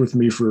have worked with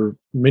me for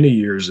many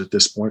years at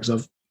this point,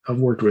 because I've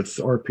worked with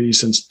RP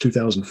since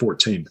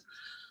 2014.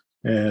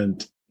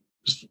 And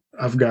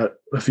I've got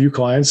a few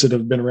clients that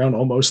have been around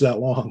almost that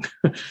long.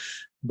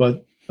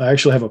 But I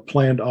actually have a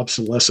planned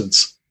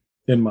obsolescence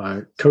in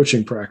my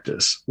coaching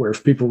practice, where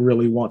if people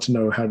really want to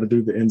know how to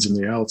do the ins and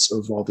the outs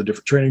of all the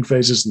different training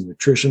phases and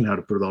nutrition, how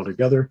to put it all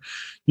together,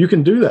 you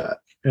can do that.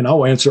 And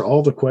I'll answer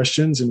all the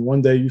questions. And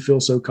one day you feel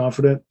so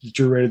confident that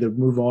you're ready to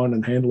move on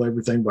and handle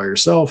everything by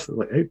yourself.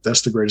 Like, hey,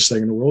 that's the greatest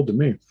thing in the world to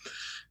me.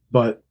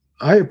 But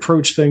I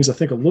approach things, I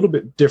think, a little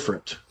bit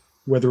different,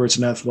 whether it's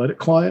an athletic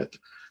client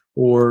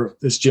or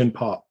it's Gen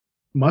Pop.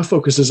 My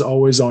focus is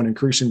always on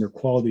increasing their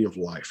quality of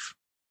life.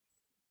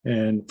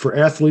 And for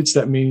athletes,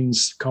 that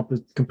means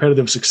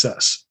competitive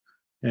success.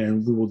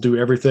 And we will do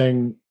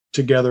everything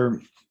together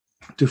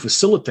to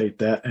facilitate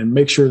that and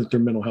make sure that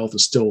their mental health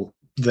is still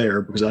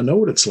there, because I know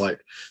what it's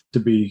like to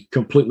be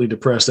completely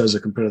depressed as a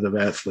competitive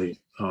athlete.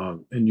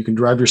 And you can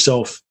drive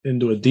yourself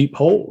into a deep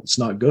hole. It's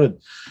not good.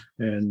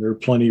 And there are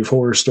plenty of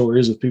horror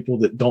stories of people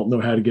that don't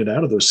know how to get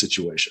out of those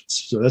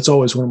situations. So that's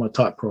always one of my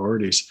top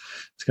priorities.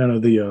 It's kind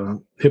of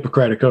the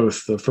Hippocratic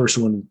Oath. The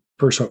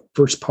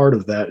first part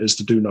of that is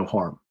to do no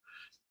harm.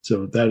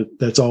 So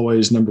that's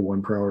always number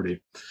one priority.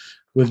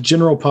 With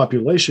general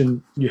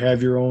population, you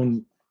have your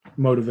own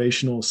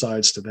motivational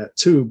sides to that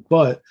too,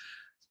 but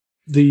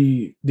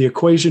the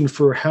equation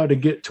for how to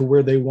get to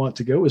where they want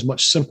to go is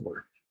much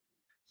simpler.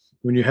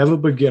 When you have a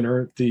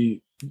beginner,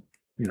 the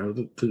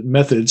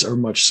methods are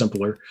much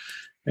simpler,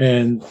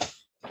 and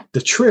the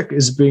trick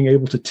is being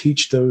able to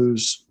teach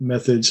those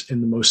methods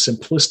in the most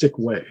simplistic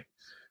way.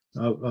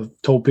 I've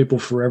told people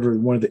forever,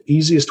 one of the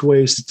easiest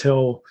ways to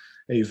tell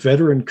a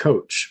veteran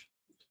coach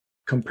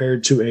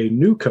compared to a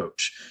new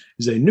coach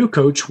is a new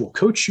coach will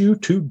coach you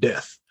to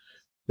death.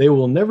 They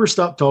will never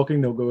stop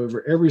talking. They'll go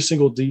over every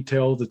single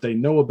detail that they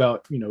know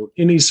about,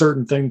 any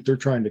certain thing that they're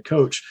trying to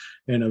coach.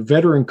 And a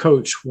veteran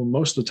coach will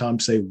most of the time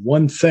say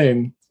one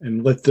thing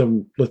and let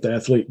the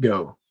athlete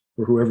go,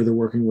 or whoever they're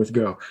working with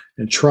go,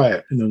 and try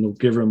it. And then they'll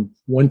give them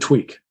one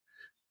tweak.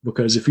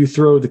 Because if you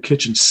throw the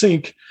kitchen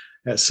sink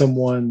at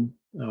someone,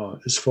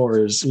 as far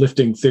as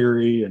lifting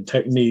theory and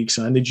techniques,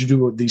 and I need you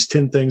to do these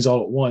 10 things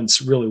all at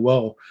once really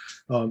well,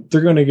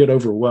 they're going to get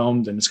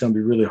overwhelmed, and it's going to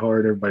be really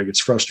hard. Everybody gets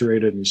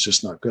frustrated, and it's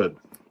just not good.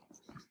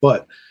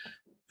 But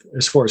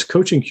as far as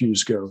coaching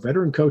cues go,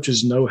 veteran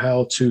coaches know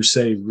how to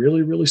say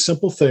really, really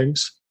simple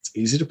things. It's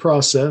easy to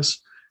process.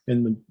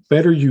 And the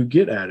better you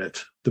get at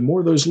it, the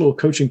more those little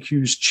coaching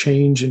cues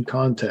change in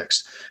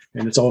context.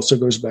 And it also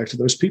goes back to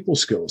those people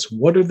skills.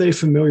 What are they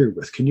familiar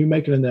with? Can you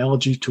make an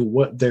analogy to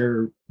what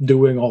they're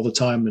doing all the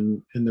time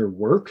in their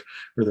work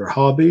or their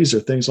hobbies or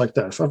things like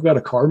that? If I've got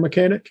a car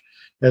mechanic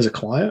as a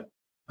client,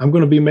 I'm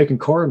going to be making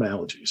car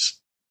analogies.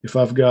 If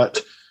I've got,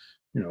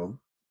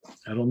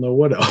 I don't know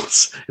what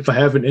else. If I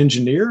have an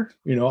engineer,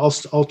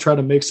 I'll try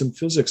to make some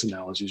physics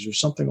analogies or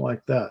something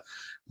like that.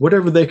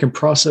 Whatever they can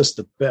process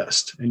the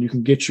best, and you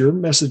can get your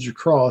message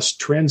across,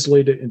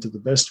 translate it into the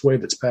best way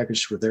that's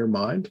packaged for their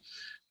mind,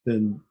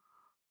 then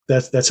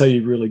that's how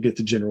you really get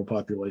the general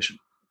population.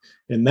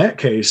 In that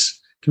case,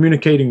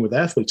 communicating with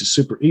athletes is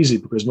super easy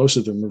because most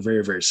of them are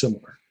very, very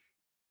similar.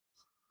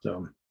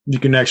 So you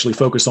can actually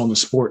focus on the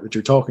sport that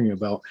you're talking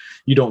about.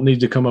 You don't need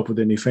to come up with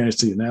any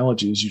fancy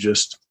analogies. You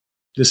just,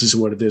 this is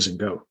what it is and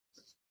go.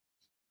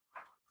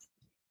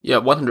 Yeah,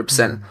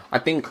 100%. I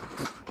think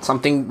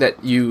something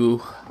that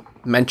you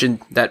mentioned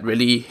that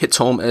really hits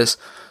home is,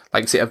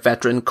 like, say, a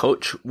veteran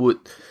coach would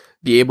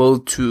be able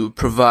to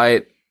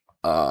provide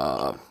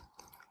a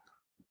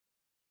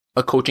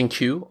coaching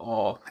cue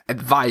or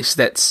advice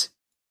that's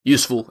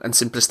useful and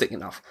simplistic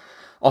enough.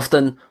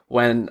 Often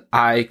when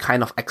I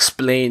kind of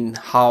explain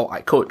how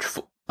I coach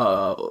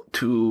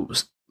to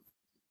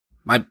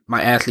my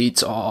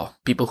athletes or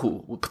people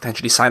who would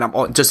potentially sign up,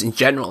 or just in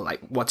general,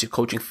 like, what's your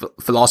coaching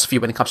philosophy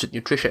when it comes to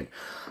nutrition,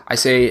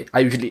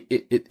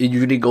 it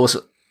usually goes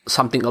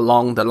something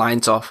along the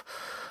lines of,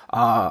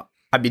 I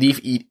believe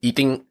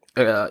eating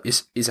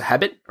is a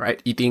habit,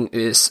 right? Eating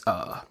is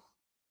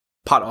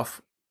part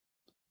of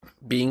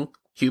being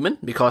human,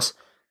 because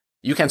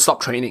you can stop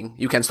training,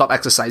 you can stop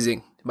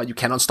exercising, but you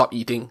cannot stop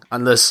eating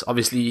unless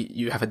obviously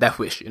you have a death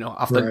wish.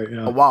 After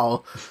a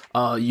while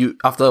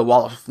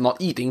of not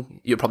eating,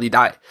 you'll probably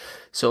die.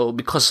 So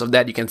because of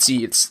that, you can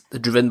see it's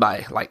driven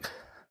by like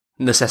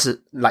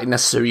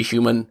necessary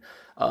human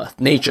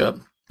nature,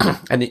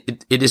 and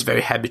it is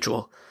very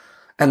habitual.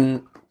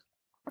 And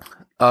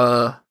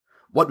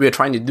what we're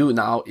trying to do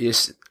now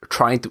is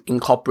trying to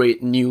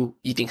incorporate new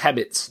eating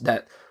habits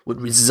that would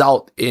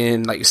result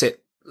in, like you said,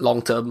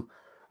 long-term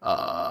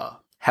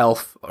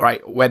health,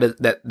 right? Whether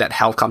that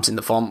health comes in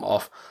the form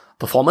of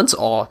performance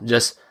or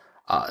just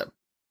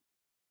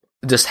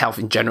health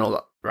in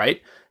general,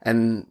 right?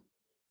 And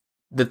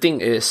the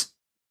thing is,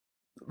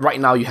 right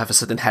now you have a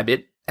certain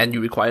habit and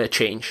you require a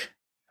change,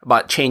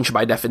 but change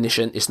by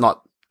definition is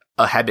not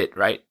a habit,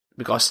 right?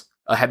 Because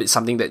a habit is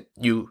something that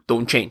you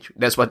don't change.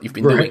 That's what you've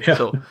been doing. Yeah.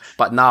 So,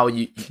 but now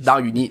you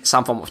need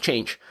some form of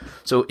change.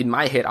 So in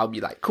my head, I'll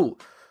be like, cool.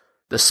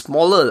 The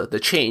smaller the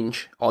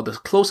change, or the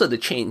closer the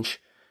change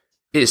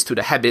is to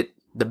the habit,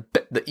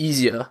 the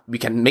easier we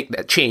can make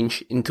that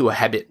change into a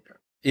habit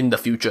in the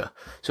future.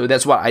 So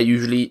that's what I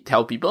usually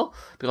tell people,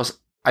 because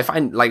I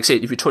find, like I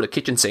said, if you throw the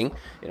kitchen sink,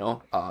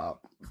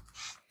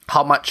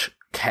 how much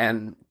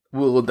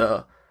will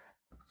the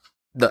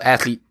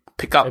athlete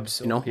pick up?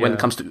 When it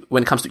comes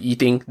to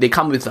eating, they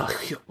come with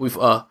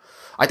a.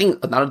 I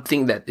think another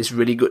thing that is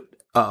really good,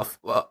 a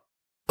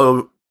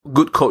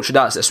good coach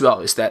does as well,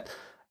 is that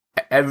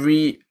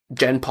every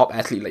Gen Pop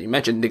athlete, like you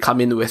mentioned, they come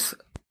in with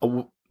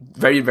a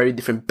very, very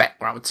different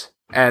backgrounds,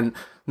 and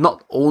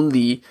not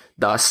only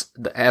does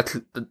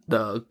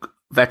the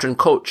veteran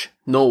coach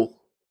know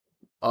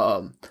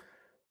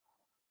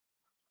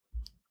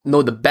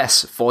the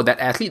best for that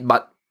athlete,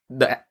 but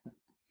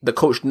the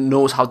coach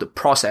knows how to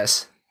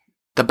process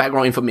the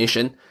background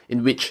information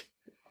in which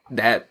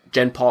that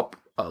Gen Pop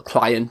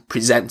client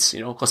presents,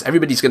 because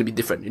everybody's going to be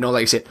different.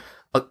 Like I said,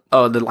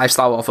 the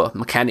lifestyle of a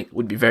mechanic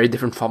would be very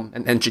different from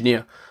an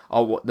engineer,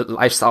 or the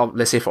lifestyle,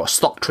 let's say, for a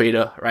stock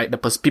trader, right? The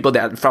people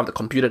that are in front of the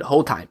computer the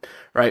whole time,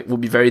 right,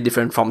 would be very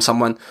different from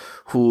someone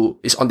who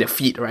is on their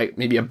feet, right?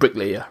 Maybe a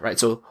bricklayer, right?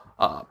 So,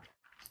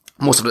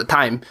 most of the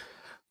time,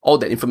 all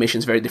that information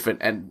is very different,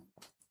 and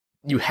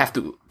you have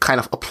to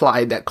kind of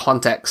apply that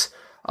context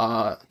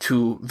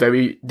to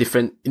very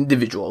different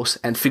individuals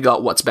and figure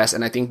out what's best.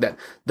 And I think that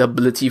the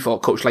ability for a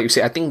coach, like you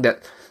say, I think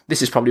that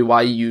this is probably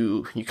why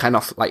you kind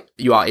of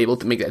you are able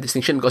to make that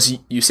distinction, because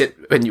you said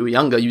when you were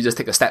younger, you just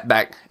take a step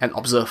back and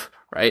observe,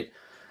 right?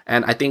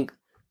 And I think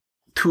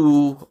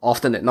too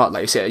often than not,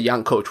 like you said, a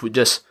young coach would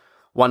just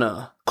want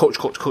to coach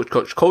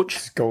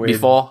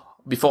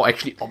before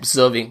actually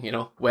observing,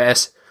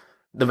 whereas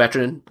the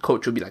veteran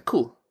coach would be like,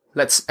 cool,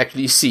 let's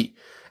actually see.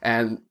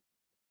 And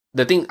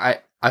the thing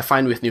I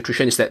find with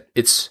nutrition is that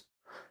it's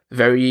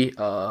very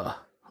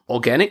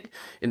organic,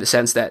 in the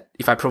sense that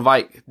if I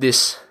provide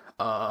this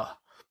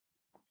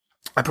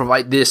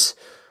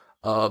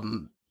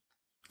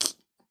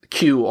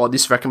cue or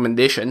this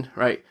recommendation,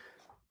 right,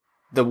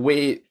 the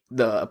way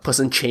the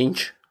person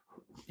change,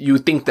 you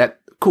think that,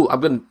 cool,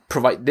 I'm going to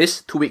provide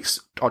this 2 weeks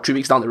or 3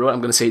 weeks down the road,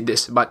 I'm going to say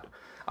this. But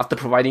after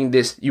providing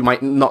this, you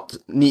might not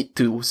need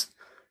to,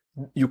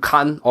 you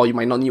can't, or you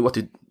might not need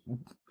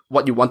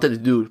what you wanted to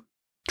do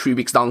 3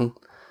 weeks down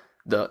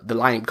the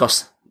line,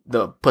 because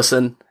the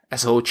person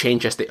as a whole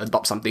change as they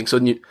adopt something. So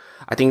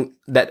I think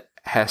that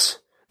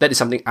is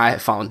something I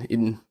have found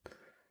in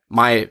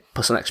my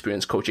personal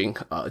experience coaching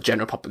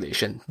general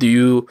population.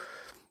 Does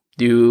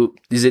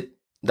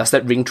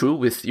that ring true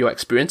with your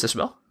experience as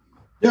well?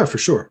 Yeah, for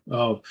sure.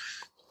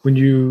 When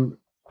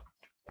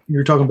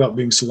you're talking about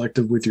being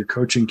selective with your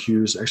coaching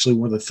cues, actually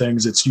one of the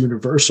things that's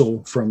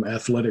universal from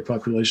athletic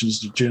populations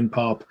to Gen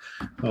Pop,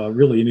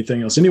 really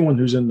anything else, anyone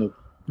who's in the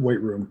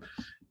weight room,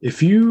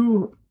 if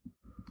you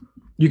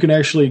can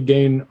actually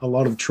gain a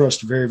lot of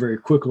trust very, very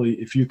quickly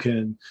if you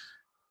can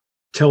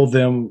tell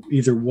them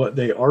either what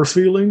they are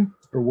feeling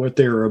or what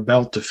they are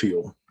about to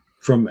feel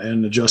from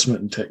an adjustment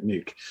and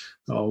technique.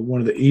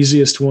 One of the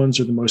easiest ones,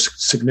 or the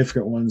most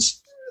significant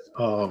ones,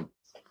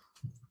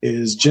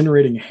 is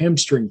generating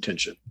hamstring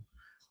tension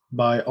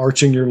by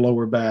arching your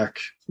lower back,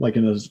 like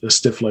in a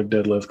stiff leg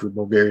deadlift or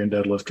Bulgarian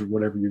deadlift or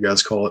whatever you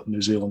guys call it in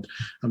New Zealand.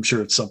 I'm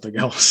sure it's something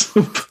else.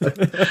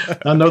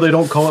 But I know they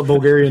don't call it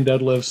Bulgarian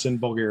deadlifts in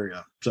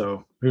Bulgaria,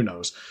 so who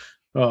knows.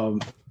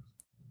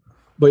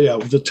 But yeah,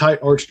 with the tight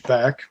arched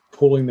back,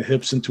 pulling the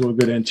hips into a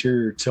good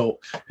anterior tilt,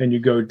 and you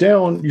go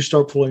down, you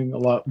start pulling a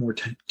lot more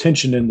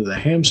tension into the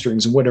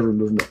hamstrings and whatever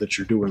movement that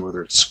you're doing,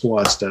 whether it's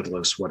squats,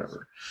 deadlifts,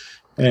 whatever.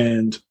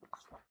 And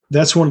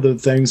that's one of the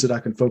things that I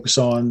can focus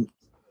on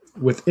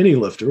with any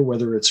lifter,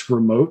 whether it's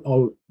remote,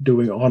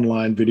 doing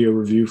online video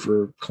review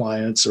for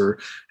clients or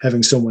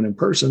having someone in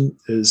person,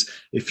 is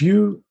if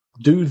you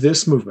do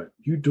this movement,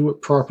 you do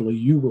it properly,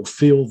 you will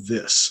feel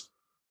this.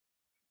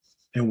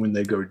 And when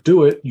they go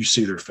do it, you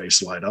see their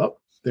face light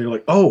up. They're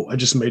like, oh, I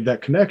just made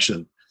that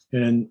connection.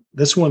 And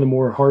that's one of the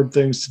more hard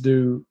things to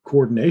do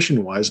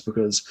coordination wise,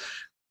 because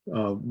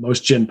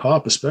most Gen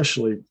Pop,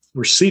 especially,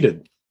 were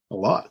seated a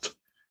lot.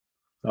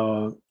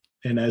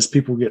 And as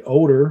people get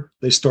older,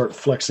 they start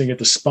flexing at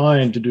the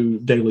spine to do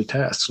daily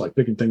tasks like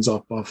picking things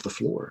off the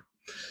floor.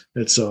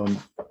 It's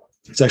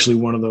actually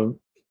one of the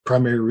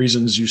primary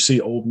reasons you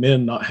see old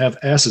men not have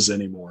asses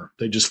anymore.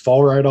 They just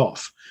fall right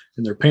off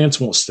and their pants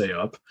won't stay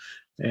up.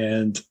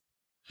 And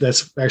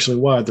that's actually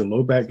why their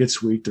low back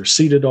gets weak. They're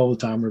seated all the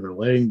time or they're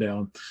laying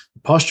down.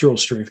 The postural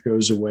strength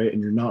goes away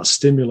and you're not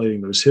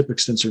stimulating those hip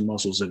extensor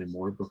muscles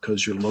anymore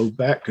because your low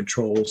back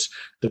controls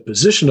the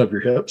position of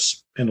your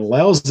hips and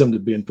allows them to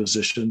be in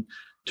position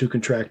to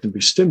contract and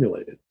be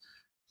stimulated.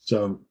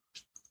 So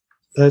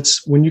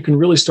that's when you can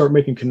really start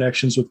making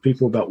connections with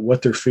people about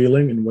what they're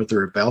feeling and what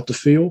they're about to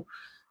feel.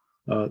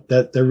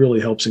 That really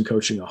helps in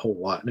coaching a whole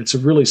lot. And it's a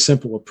really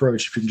simple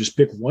approach. If you can just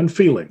pick one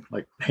feeling,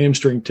 like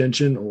hamstring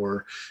tension,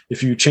 or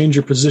if you change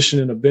your position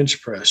in a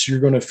bench press, you're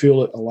going to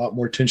feel a lot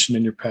more tension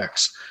in your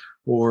pecs.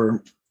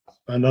 Or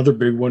another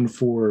big one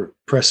for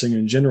pressing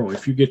in general,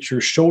 if you get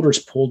your shoulders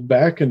pulled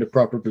back into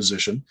proper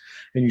position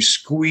and you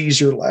squeeze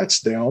your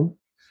lats down,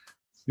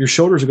 your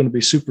shoulders are going to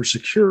be super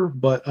secure,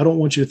 but I don't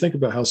want you to think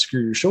about how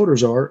secure your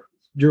shoulders are.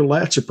 Your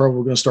lats are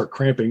probably going to start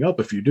cramping up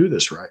if you do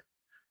this right.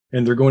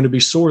 And they're going to be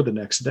sore the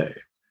next day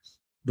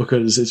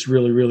because it's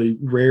really, really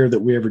rare that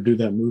we ever do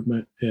that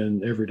movement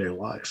in everyday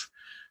life.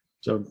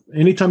 So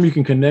anytime you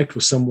can connect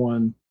with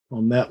someone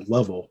on that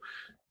level,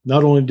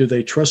 not only do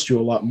they trust you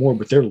a lot more,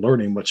 but they're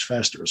learning much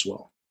faster as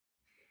well.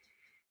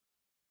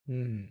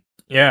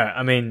 Yeah,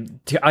 I mean,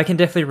 I can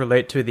definitely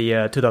relate to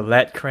the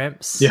lat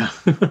cramps. Yeah.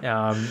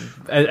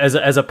 As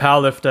a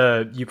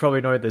powerlifter, you probably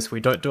know this. We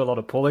don't do a lot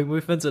of pulling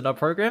movements in our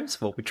programs.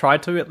 Well, we try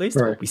to at least.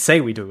 Right. Well, we say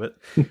we do it.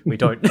 We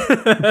don't.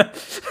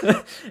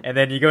 And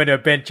then you go into a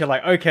bench. You're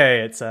like,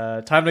 okay, it's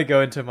time to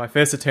go into my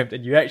first attempt,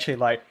 and you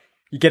actually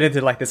you get into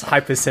this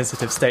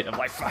hypersensitive state of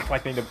fuck,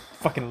 I need to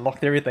fucking lock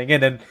everything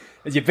in. And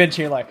as you're benching,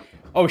 you're like,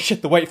 oh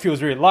shit, the weight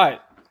feels really light.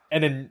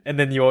 And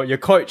then your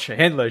coach, your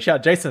handler,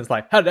 shout Jason's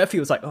like, how did that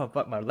feel? It's like, oh,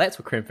 but my lats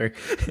were cramping.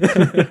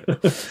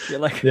 You're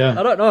like, yeah.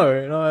 I don't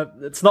know.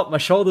 It's not my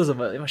shoulders.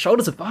 My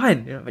shoulders are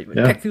fine. My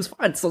back feels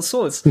fine. It's not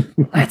sore. It's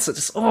lats are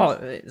just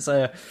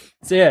so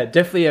yeah,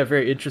 definitely a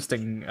very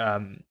interesting.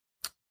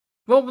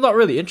 Well, not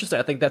really interesting.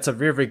 I think that's a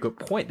very, very good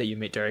point that you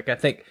made, Derek. I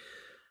think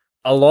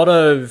a lot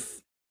of,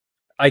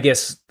 I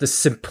guess, the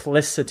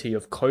simplicity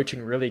of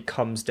coaching really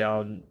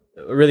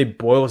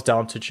boils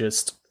down to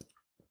just.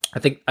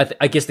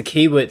 I guess the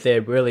key word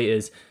there really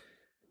is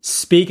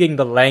speaking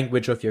the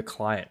language of your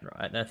client,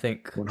 right? And I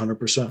think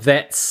 100%.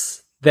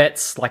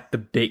 That's like the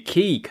big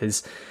key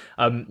because,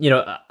 I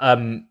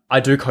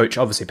do coach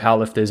obviously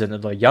powerlifters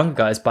and the young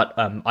guys, but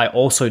I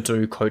also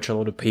do coach a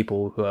lot of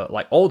people who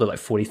are older,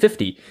 40,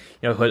 50,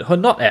 who are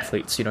not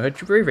athletes, who are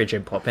very, very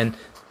gym pop. And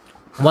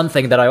one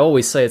thing that I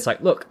always say, it's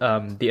look,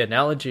 the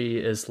analogy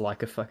is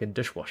like a fucking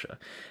dishwasher.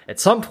 At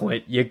some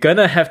point, you're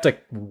gonna have to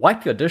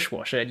wipe your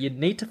dishwasher and you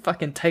need to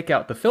fucking take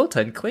out the filter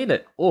and clean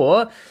it,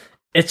 or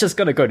it's just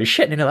gonna go to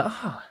shit. And you're like,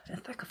 oh, I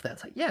didn't think of that.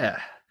 It's like,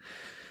 yeah,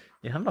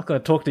 I'm not gonna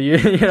talk to you.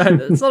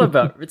 It's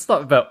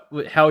not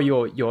about how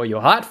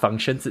your heart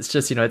functions. It's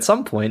just, at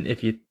some point,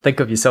 if you think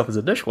of yourself as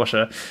a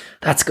dishwasher,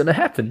 that's gonna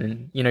happen.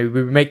 And,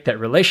 we make that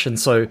relation.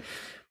 So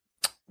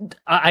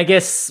I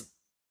guess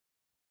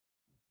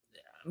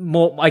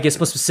more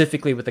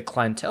specifically with the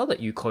clientele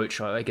that you coach,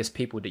 or I guess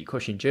people that you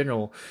coach in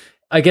general,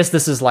 I guess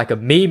this is like a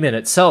meme in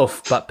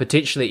itself, but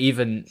potentially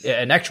even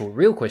an actual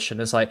real question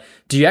is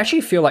do you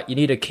actually feel like you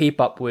need to keep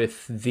up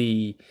with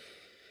the,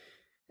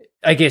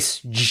 I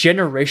guess,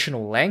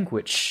 generational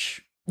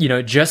language,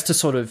 just to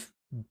sort of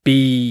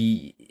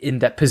be in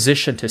that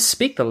position to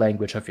speak the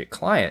language of your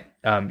client?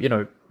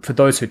 For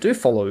those who do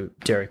follow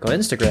Derek on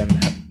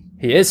Instagram,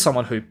 he is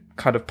someone who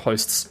kind of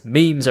posts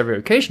memes every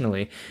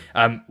occasionally,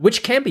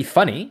 which can be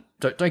funny.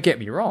 Don't get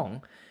me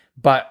wrong,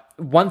 but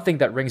one thing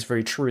that rings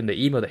very true in the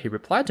email that he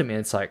replied to me,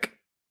 it's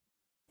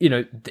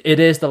it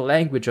is the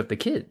language of the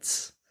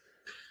kids.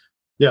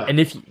 Yeah. And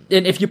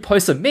if you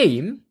post a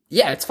meme,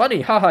 yeah, it's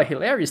funny, haha,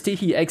 hilarious,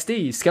 teehee,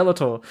 XD,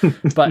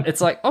 Skeletor, but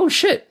it's oh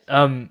shit,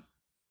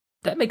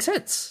 that makes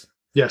sense.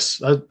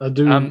 Yes, I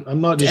do.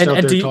 I'm not just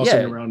out there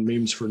tossing around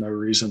memes for no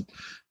reason.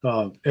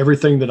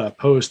 Everything that I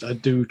post, I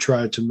do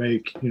try to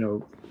make,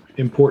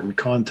 important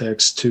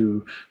context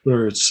to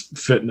whether it's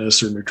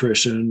fitness or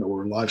nutrition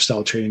or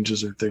lifestyle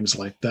changes or things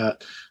like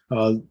that.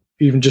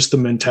 Even just the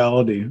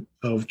mentality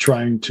of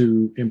trying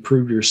to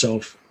improve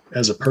yourself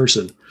as a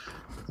person.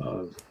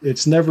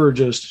 It's never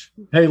just,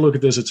 hey, look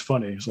at this, it's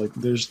funny.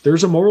 It's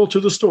there's a moral to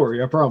the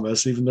story, I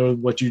promise, even though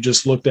what you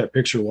just looked at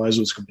picture-wise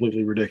was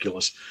completely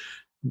ridiculous.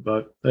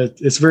 But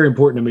it's very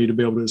important to me to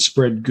be able to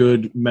spread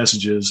good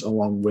messages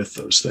along with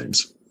those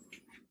things.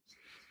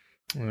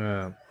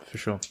 Yeah, for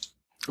sure.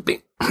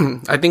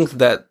 I think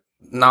that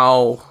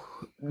now,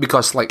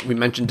 because we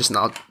mentioned just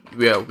now,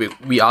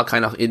 we are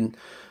kind of in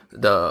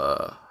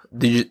the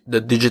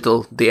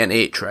digital day and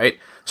age, right?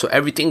 So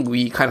everything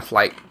we kind of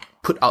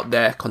put out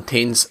there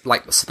contains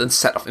a certain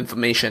set of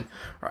information,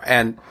 right?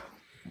 And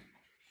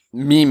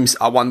memes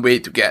are one way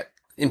to get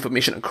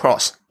information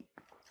across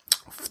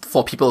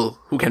for people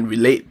who can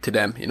relate to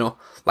them,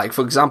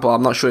 for example,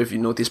 I'm not sure if you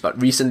noticed, but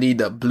recently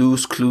the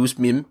Blue's Clues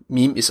meme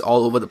is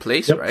all over the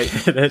place, yep. Right?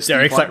 Derek's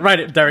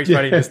Derek's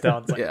writing this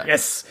down. It's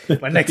yes,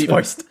 my next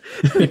post.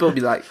 People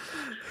be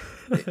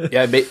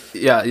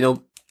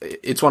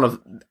it's one of,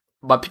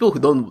 but people who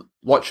don't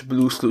watch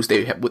Blue's Clues,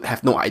 they would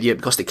have no idea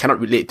because they cannot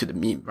relate to the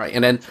meme, right?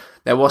 And then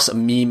there was a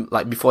meme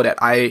like before that.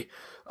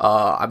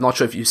 I'm not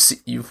sure if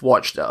you've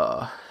watched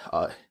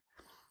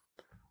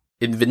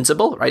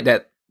Invincible, right?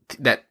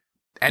 That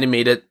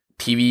animated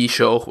TV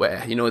show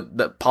where, you know,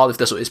 the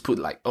powerlifters always put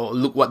like, oh,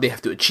 look what they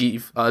have to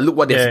achieve, look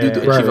what they have to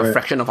do to achieve a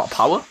fraction of our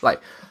power.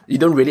 Like, you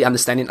don't really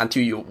understand it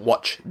until you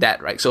watch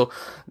that, right? So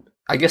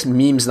I guess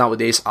memes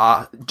nowadays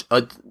are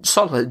a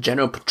sort of a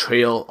general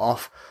portrayal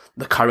of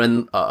the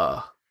current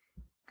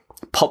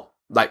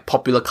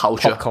popular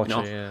culture, Pop culture, you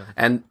know? yeah.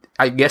 And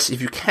I guess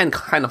if you can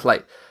kind of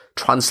like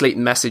translate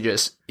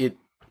messages, it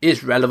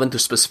is relevant to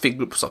specific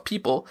groups of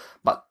people,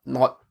 but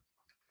not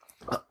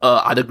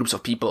other groups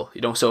of people, you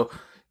know? So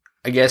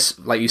I guess,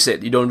 like you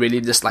said, you don't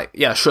really just like,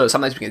 yeah, sure,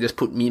 sometimes we can just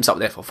put memes out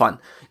there for fun,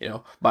 you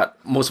know, but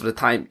most of the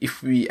time,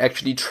 if we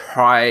actually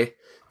try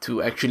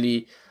to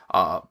actually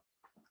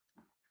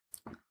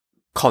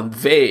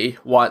convey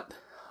what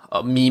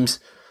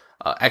memes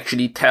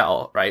actually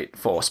tell, right,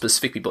 for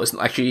specific people, it's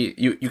actually,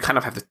 you kind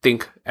of have to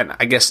think, and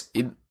I guess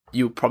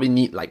you probably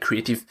need like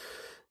creative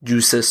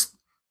juices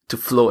to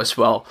flow as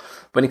well.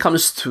 When it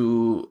comes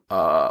to,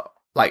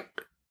 like,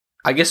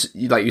 I guess,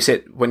 like you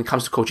said, when it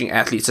comes to coaching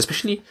athletes,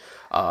 especially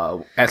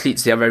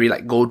athletes, they are very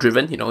like goal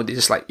driven, you know, they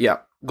just like, yeah,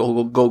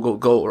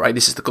 go, right?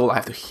 This is the goal, I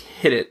have to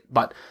hit it.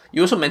 But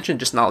you also mentioned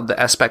just now the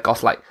aspect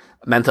of like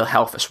mental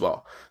health as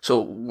well.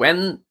 So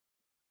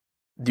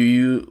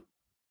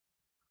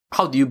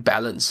how do you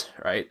balance,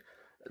 right,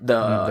 the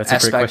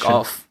aspect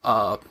of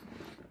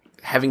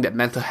having that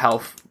mental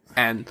health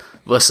and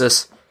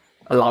versus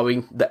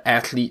allowing the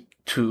athlete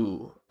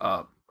to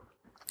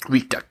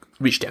reach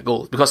their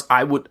goals? Because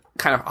I would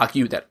kind of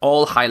argue that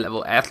all high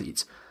level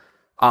athletes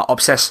are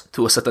obsessed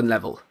to a certain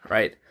level,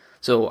 right?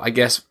 So I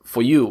guess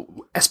for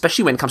you,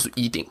 especially when it comes to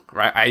eating,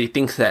 right, I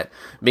think that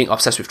being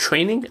obsessed with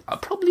training,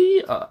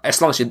 probably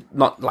as long as you're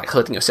not like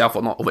hurting yourself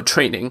or not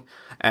overtraining,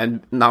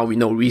 and now we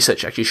know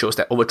research actually shows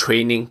that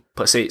overtraining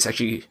per se is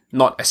actually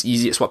not as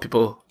easy as what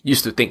people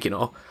used to think, you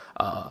know.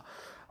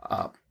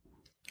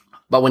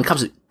 But when it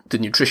comes to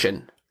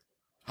nutrition,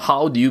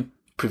 how do you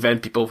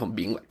prevent people from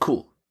being like,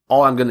 cool,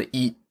 all I'm gonna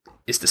eat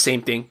is the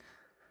same thing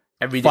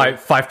every day,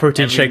 five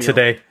protein shakes a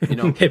day, you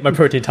know, hit my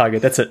protein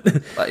target, that's it.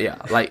 But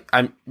yeah, like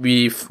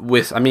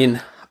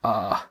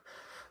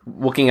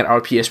working at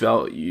RP as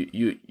well,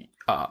 you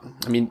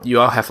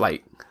all have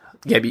like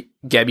Gabby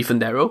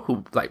Fundero,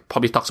 who like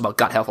probably talks about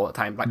gut health all the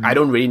time. Like, I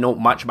don't really know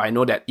much, but I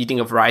know that eating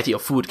a variety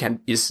of food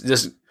is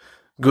just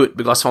good,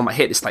 because for my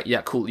head it's like,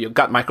 yeah, cool, your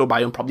gut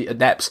microbiome probably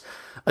adapt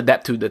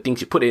to the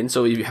things you put in.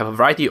 So if you have a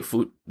variety of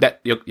food, that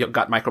your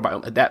gut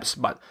microbiome adapts.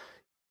 But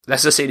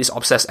let's just say this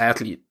obsessed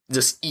athlete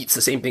just eats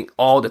the same thing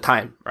all the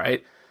time,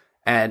 right?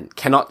 And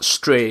cannot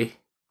stray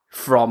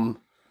from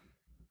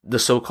the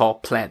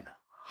so-called plan.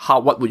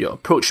 What would your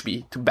approach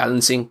be to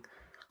balancing?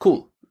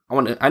 Cool,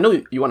 I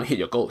know you want to hit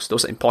your goals,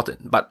 those are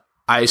important, but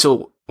I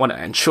also want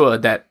to ensure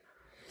that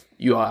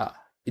you are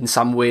in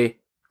some way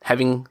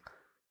having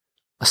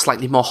a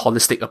slightly more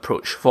holistic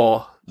approach,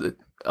 for the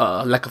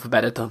lack of a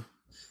better term.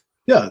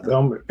 Yeah,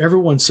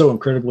 everyone's so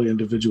incredibly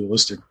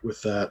individualistic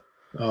with that.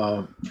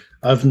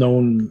 I've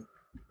known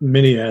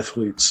many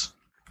athletes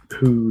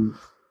who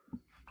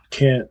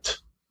can't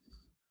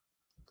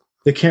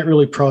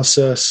really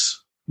process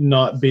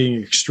not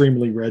being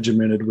extremely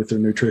regimented with their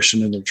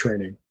nutrition and their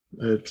training.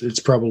 It's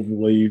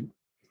probably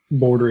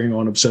bordering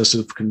on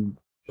obsessive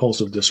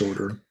compulsive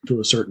disorder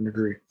to a certain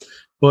degree.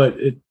 But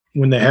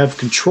when they have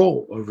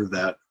control over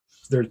that,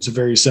 there's a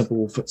very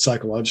simple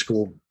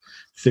psychological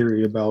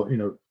theory about, you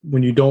know,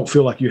 when you don't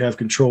feel like you have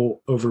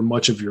control over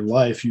much of your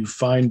life, you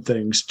find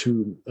things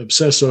to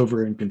obsess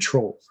over and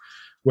control,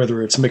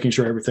 whether it's making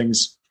sure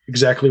everything's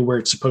exactly where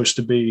it's supposed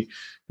to be,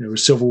 you know,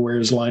 silverware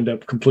is lined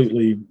up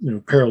completely, you know,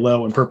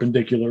 parallel and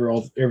perpendicular,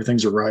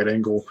 everything's a right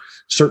angle,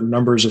 certain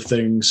numbers of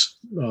things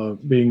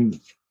being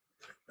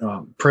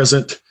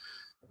present,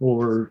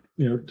 or,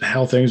 you know,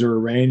 how things are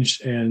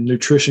arranged. And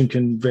nutrition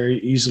can very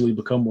easily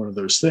become one of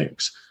those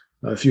things.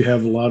 If you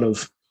have a lot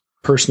of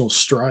personal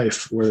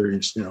strife, whether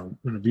it's, you know,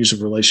 an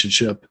abusive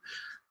relationship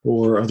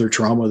or other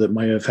trauma that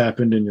may have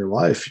happened in your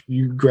life,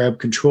 you grab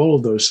control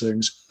of those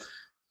things.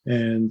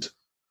 And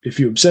if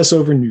you obsess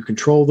over and you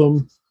control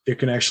them, it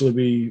can actually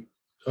be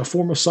a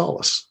form of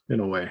solace in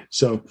a way.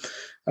 So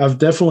I've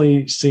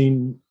definitely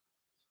seen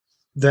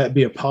that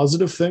be a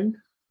positive thing,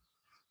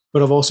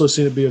 but I've also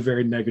seen it be a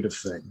very negative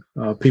thing.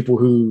 People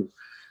who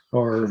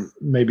are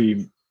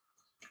maybe,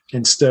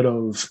 instead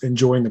of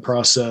enjoying the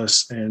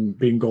process and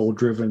being goal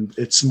driven,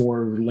 it's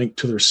more linked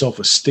to their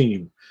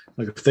self-esteem.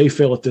 Like, if they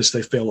fail at this,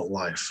 they fail at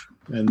life,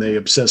 and they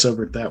obsess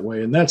over it that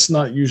way. And that's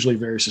not usually a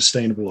very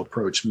sustainable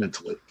approach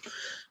mentally.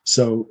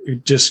 So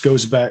it just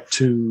goes back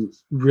to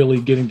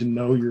really getting to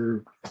know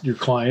your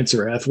clients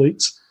or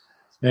athletes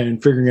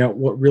and figuring out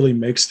what really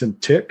makes them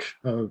tick.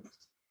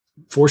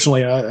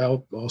 Fortunately, I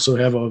also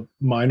have a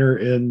minor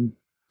in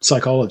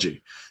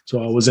psychology.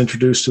 So I was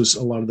introduced to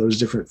a lot of those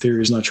different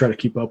theories, and I try to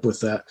keep up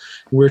with that.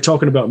 We were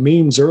talking about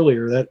memes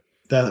earlier.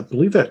 that I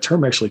believe that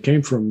term actually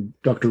came from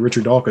Dr.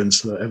 Richard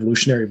Dawkins, the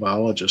evolutionary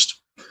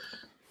biologist.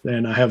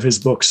 And I have his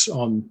books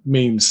on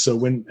memes. So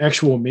when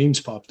actual memes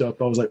popped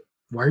up, I was like,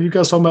 why are you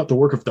guys talking about the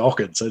work of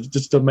Dawkins? It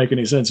just doesn't make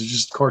any sense. It's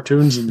just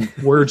cartoons and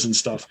words and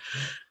stuff.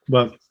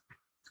 But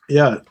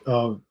yeah,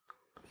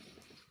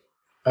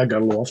 I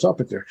got a little off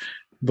topic there.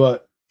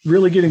 But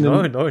really getting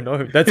no,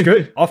 that's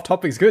good. Off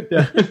topic's good.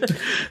 Yeah.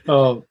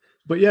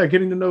 But yeah,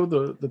 getting to know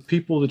the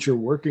people that you're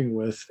working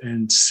with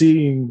and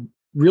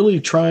really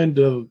trying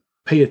to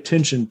pay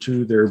attention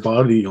to their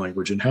body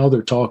language and how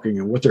they're talking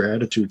and what their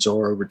attitudes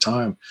are over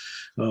time.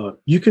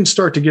 You can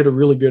start to get a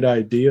really good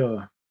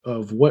idea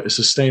of what is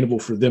sustainable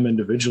for them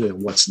individually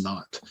and what's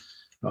not.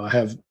 I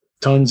have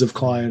tons of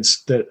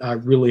clients that I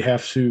really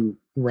have to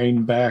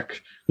rein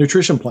back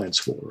nutrition plans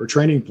for, or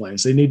training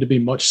plans. They need to be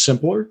much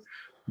simpler.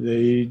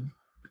 They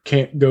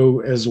can't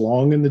go as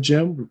long in the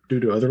gym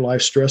due to other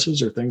life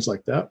stresses or things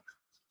like that.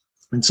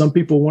 And some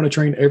people want to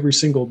train every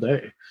single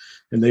day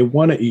and they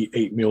want to eat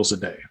 8 meals a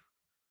day.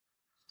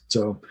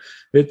 So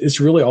it's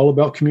really all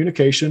about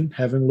communication,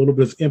 having a little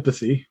bit of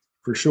empathy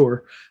for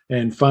sure,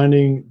 and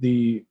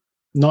finding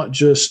not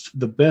just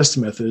the best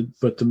method,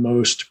 but the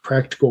most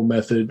practical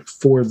method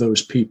for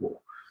those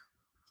people.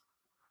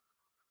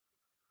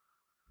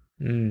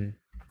 Very,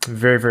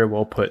 very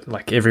well put.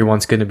 Like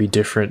everyone's going to be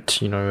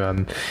different,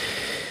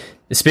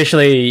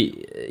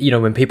 especially,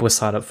 when people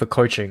sign up for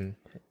coaching.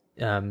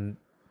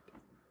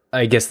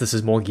 I guess this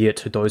is more geared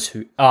to those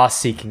who are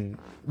seeking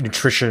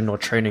nutrition or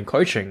training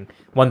coaching.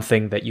 One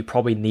thing that you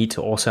probably need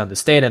to also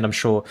understand, and I'm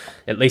sure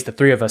at least the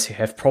three of us who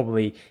have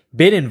probably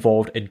been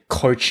involved in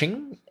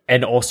coaching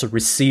and also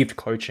received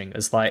coaching,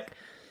 is like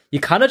you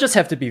kind of just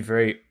have to be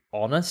very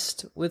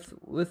honest with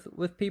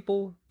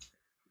people.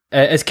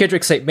 As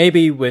Kedrick said,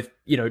 maybe with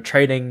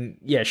training,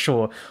 yeah,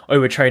 sure,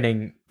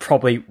 overtraining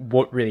probably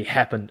won't really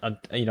happen,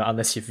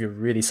 unless if you're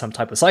really some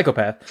type of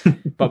psychopath.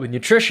 But with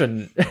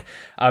nutrition,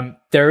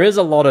 there is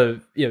a lot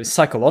of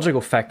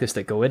psychological factors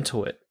that go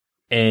into it,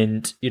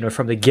 and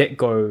from the get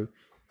go,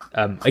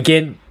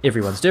 again,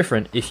 everyone's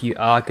different. If you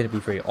are going to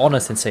be very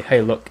honest and say,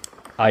 hey, look,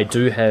 I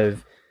do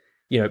have,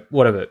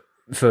 whatever.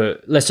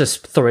 Let's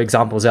just throw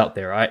examples out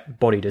there, right?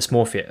 Body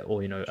dysmorphia,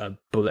 or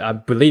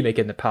bulimic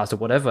in the past, or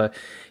whatever.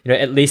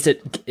 At least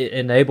it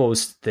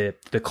enables the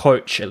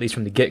coach, at least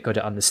from the get go,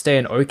 to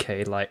understand.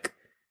 Okay, like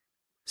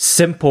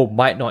simple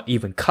might not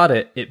even cut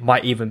it. It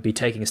might even be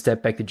taking a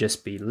step back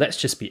to let's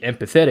just be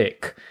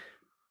empathetic.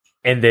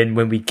 And then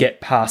when we get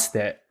past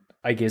that,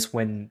 I guess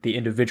when the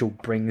individual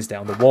brings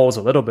down the walls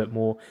a little bit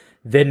more,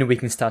 then we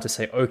can start to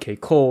say, okay,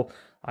 cool.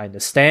 I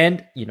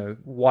understand,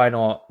 why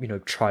not,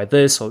 try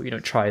this or,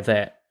 try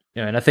that.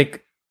 And I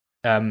think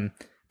to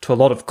a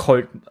lot of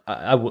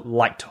I would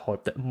like to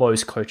hope that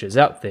most coaches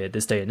out there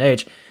this day and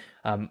age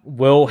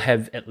will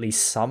have at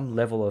least some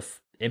level of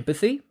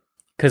empathy.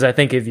 Because I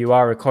think if you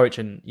are a coach,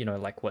 and,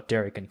 like what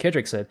Derek and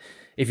Kedrick said,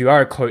 if you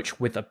are a coach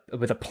with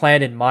a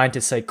plan in mind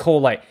to say,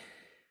 cool, like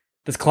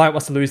this client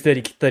wants to lose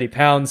 30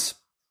 pounds,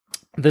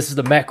 this is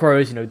the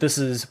macros, this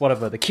is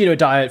whatever, the keto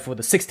diet for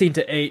the 16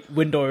 to 8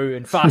 window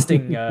and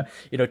fasting,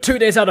 2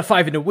 days out of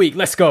 5 in a week,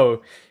 let's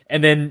go.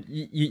 And then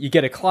you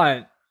get a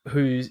client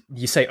who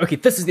you say, okay,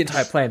 this is the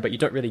entire plan, but you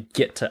don't really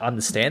get to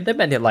understand them.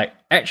 And they're like,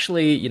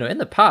 actually, in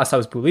the past I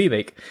was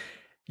bulimic.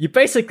 You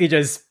basically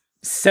just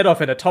set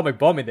off an atomic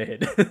bomb in their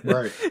head.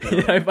 Right.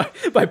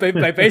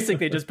 by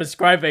basically just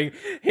prescribing,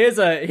 here's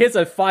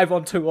a 5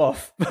 on 2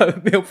 off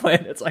meal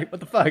plan. It's like, what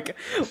the fuck?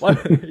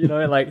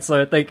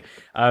 So I think,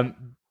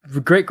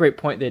 great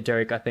point there,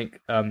 Derek. I think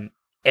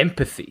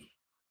empathy.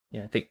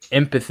 Yeah, I think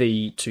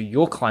empathy to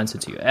your clients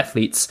and to your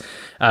athletes,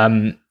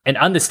 and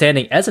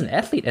understanding as an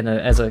athlete and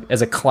as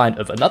a client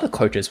of another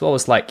coach as well,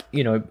 is like,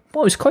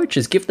 most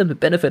coaches give them the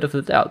benefit of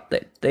the doubt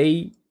that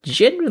they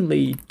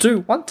genuinely do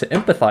want to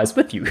empathize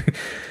with you.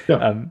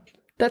 Yeah.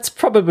 That's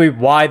probably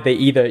why they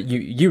either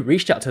you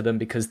reached out to them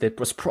because there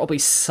was probably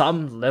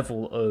some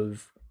level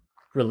of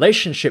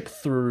relationship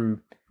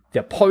through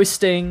their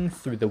posting,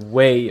 through the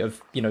way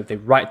of, they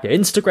write their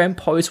Instagram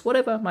posts,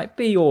 whatever it might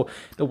be, or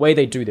the way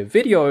they do their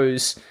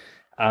videos,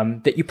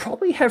 that you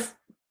probably have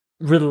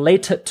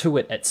related to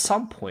it at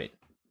some point.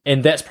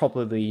 And that's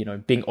probably,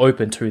 being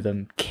open to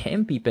them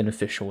can be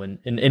beneficial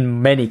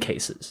in many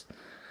cases.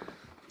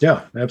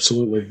 Yeah,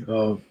 absolutely.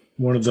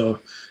 One of the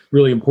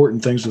really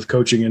important things with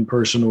coaching in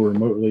person or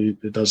remotely,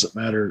 it doesn't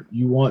matter.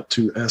 You want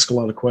to ask a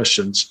lot of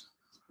questions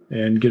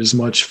and get as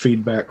much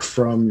feedback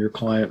from your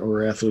client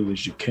or athlete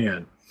as you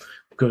can.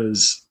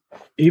 Because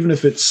even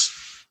if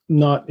it's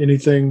not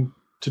anything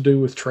to do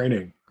with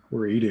training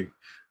or eating,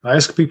 I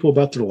ask people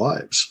about their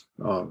lives.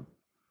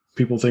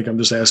 People think I'm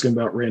just asking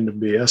about random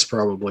BS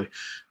probably.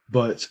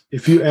 But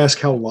if you ask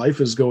how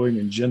life is going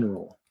in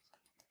general,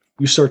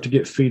 you start to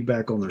get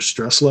feedback on their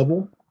stress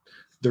level,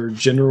 their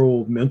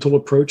general mental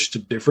approach to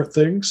different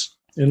things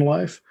in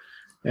life.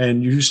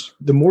 And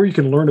the more you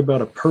can learn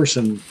about a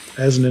person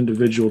as an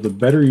individual, the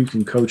better you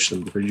can coach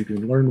them, because you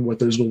can learn what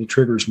those little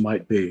triggers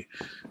might be.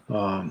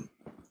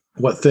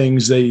 What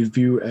things they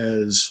view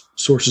as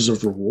sources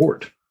of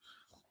reward.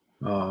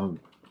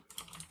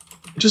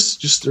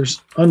 just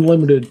there's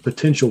unlimited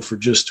potential for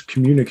just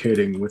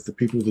communicating with the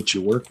people that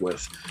you work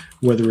with,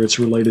 whether it's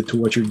related to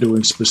what you're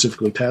doing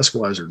specifically task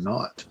wise or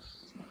not.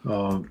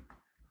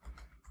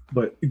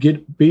 But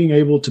being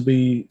able to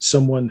be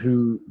someone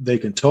who they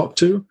can talk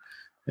to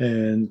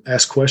and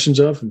ask questions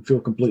of and feel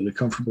completely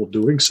comfortable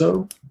doing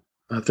so,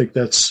 I think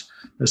that's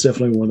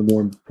definitely one of the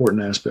more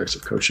important aspects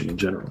of coaching in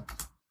general.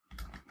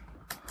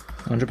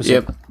 100%.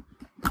 Yep.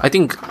 I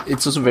think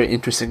it's also very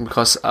interesting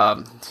because,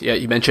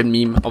 you mentioned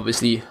meme,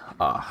 obviously.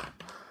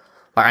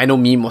 I know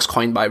meme was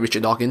coined by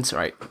Richard Dawkins,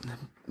 right?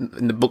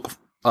 In the book,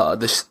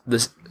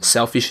 the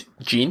Selfish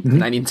Gene,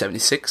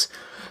 1976.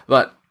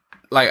 But,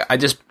 I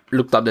just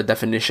looked up the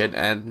definition,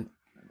 and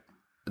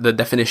the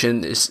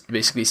definition is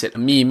basically said a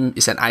meme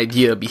is an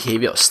idea,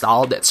 behavior, or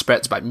style that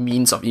spreads by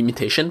means of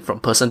imitation from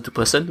person to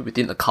person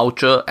within a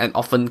culture and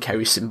often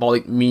carries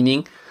symbolic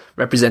meaning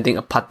representing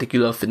a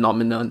particular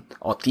phenomenon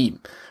or theme,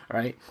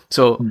 right?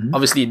 So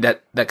obviously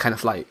that kind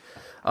of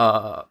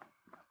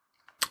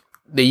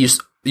they use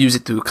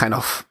it to kind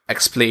of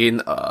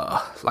explain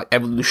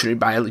evolutionary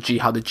biology,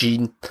 how the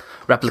gene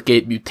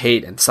replicate,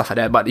 mutate, and stuff like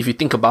that. But if you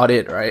think about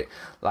it, right,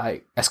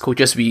 as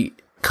coaches, we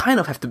kind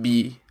of have to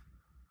be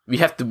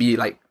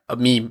like a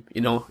meme,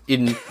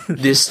 in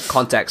this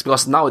context,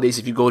 because nowadays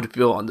if you go to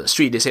people on the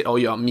street, they say, "Oh,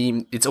 you're a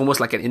meme." It's almost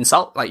like an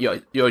insult, like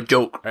you're a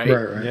joke, right?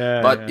 Right.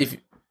 Yeah.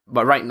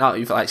 But right now,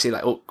 if I say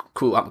 "Oh,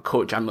 cool, I'm a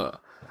coach, I'm a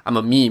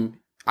meme,"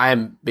 I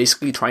am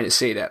basically trying to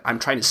say that I'm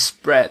trying to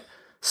spread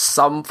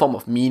some form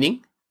of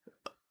meaning,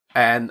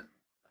 and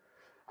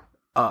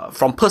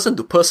from person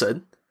to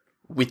person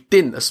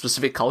within a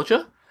specific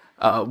culture,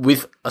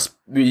 with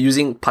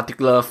using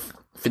particular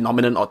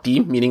phenomenon or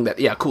theme, meaning that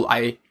cool,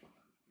 I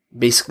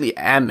basically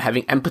am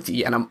having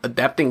empathy and I'm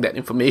adapting that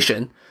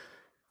information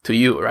to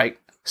you, right?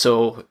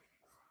 So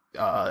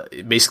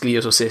it basically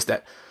also says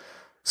that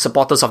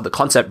supporters of the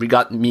concept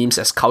regard memes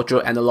as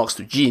cultural analogs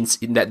to genes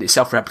in that they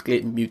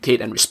self-replicate,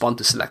 mutate, and respond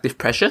to selective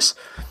pressures.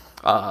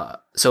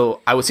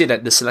 So I would say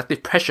that the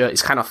selective pressure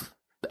is kind of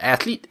the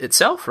athlete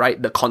itself,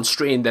 right? The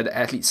constraint that the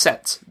athlete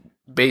sets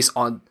based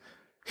on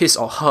his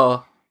or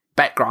her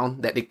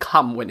background that they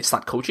come when they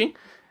start coaching.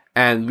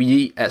 And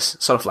we, as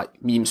sort of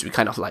memes, we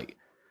kind of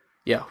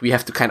we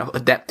have to kind of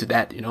adapt to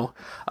that,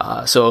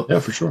 So yeah,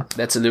 for sure.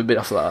 That's a little bit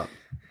of the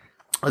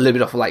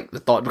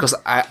thought, because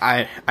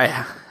I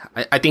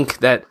think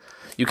that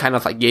you kind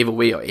of gave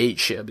away your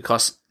age here,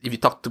 because if you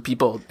talk to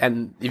people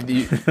and if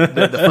the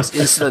first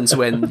instance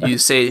when you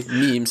say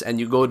memes and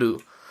you go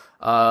to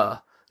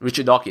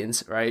Richard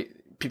Dawkins, right?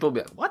 People will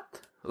be like, what?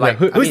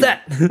 Who's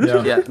that?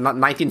 Yeah,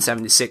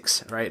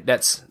 1976, right?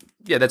 That's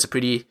a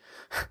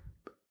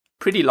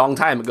pretty long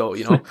time ago,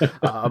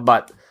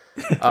 but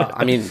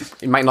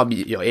it might not be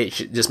your age;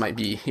 it just might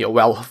be your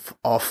wealth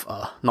of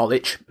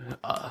knowledge.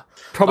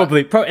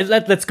 Probably.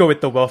 Let's go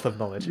with the wealth of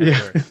knowledge.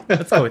 Yeah.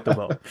 Let's go with the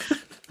wealth.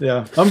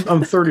 Yeah,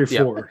 I'm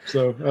 34,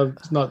 so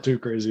it's not too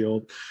crazy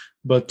old.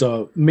 But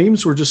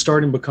memes were just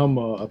starting to become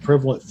a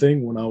prevalent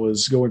thing when I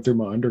was going through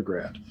my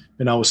undergrad,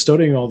 and I was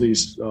studying all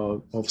these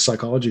all the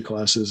psychology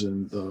classes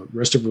and the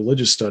rest of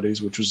religious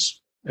studies, which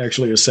was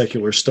actually a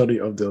secular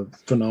study of the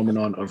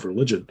phenomenon of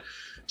religion.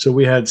 So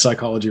we had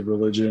psychology of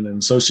religion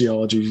and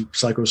sociology,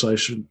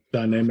 psychosocial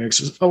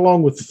dynamics,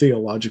 along with the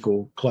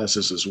theological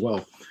classes as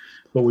well.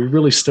 But we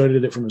really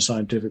studied it from a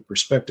scientific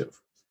perspective,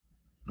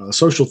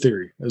 social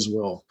theory as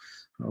well.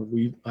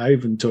 I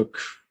even took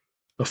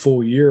a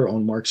full year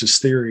on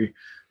Marxist theory,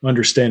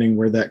 understanding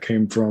where that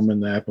came from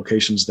and the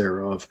applications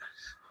thereof.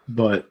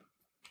 But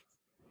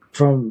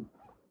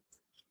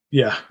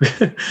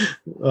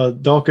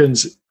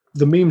Dawkins,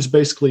 the memes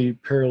basically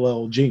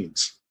parallel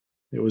genes.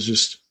 It was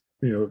just,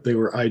 they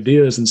were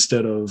ideas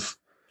instead of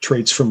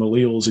traits from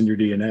alleles in your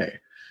DNA,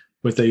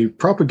 but they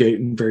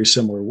propagate in very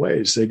similar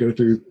ways. They go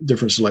through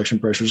different selection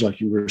pressures, like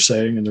you were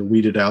saying, and they're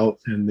weeded out,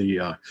 and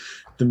the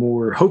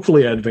more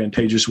hopefully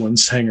advantageous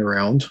ones hang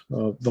around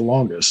the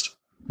longest,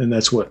 and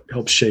that's what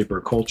helps shape our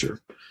culture.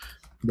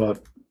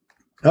 But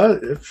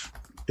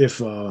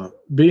if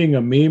being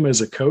a meme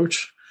as a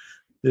coach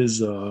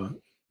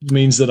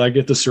means that I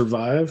get to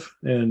survive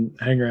and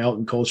hang out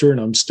in culture and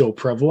I'm still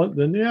prevalent,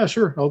 then yeah,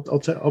 sure,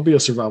 I'll be a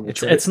survival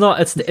trait. It's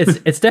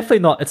definitely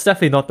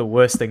not the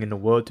worst thing in the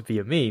world to be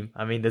a meme.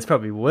 I mean, there's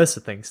probably worse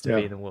things to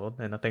be in the world,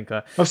 and I think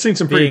I've seen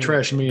some pretty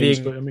trash memes,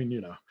 but I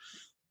mean,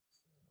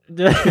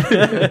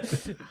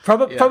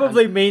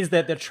 Probably means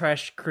that they're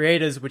trash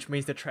creators, which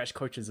means they're trash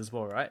coaches as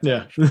well, right?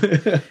 Yeah.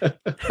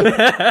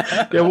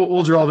 Yeah,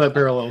 we'll draw that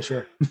parallel,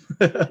 sure.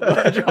 We'll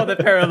draw that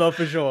parallel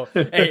for sure.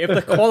 Hey, if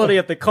the quality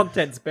of the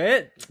content's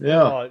bad,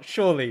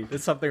 surely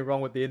there's something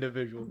wrong with the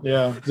individual.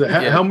 Yeah.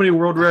 How many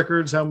world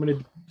records? How many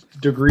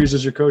degrees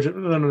is your coach?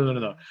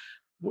 No.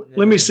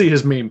 Let me see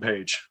his meme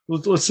page.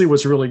 Let's see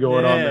what's really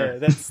going on there.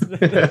 That's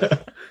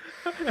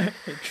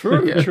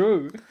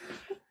true.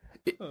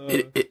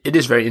 It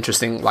is very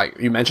interesting. Like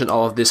you mentioned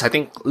all of this, I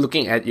think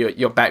looking at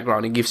your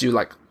background, it gives you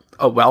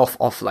a wealth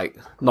of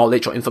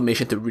knowledge or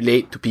information to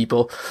relate to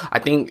people. I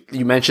think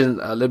you mentioned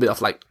a little bit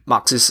of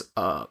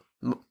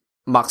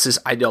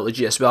Marxist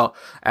ideology as well,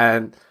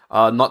 and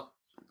not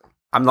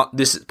I'm not,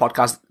 this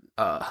podcast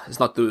is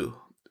not to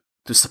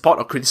support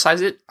or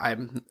criticize it.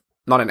 I'm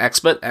not an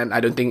expert, and I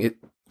don't think it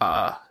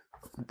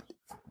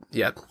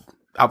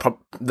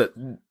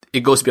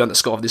it goes beyond the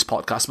scope of this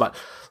podcast. But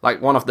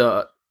like one of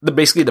the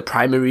basically the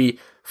primary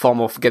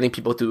form of getting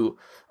people to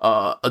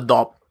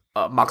adopt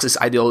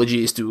Marxist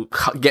ideology is to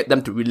get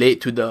them to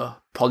relate to the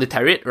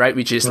proletariat, right?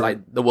 Which is like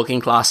the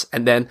working class,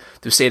 and then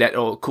to say that,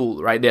 oh,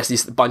 cool, right? There's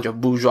this bunch of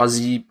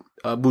bourgeoisie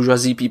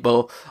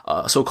people,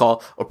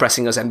 so-called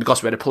oppressing us, and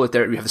because we're the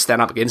proletariat, we have to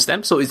stand up against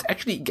them. So it's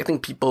actually getting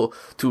people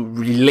to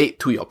relate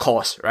to your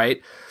cause,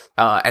 right?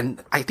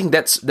 And I think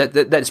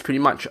that is pretty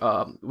much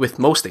with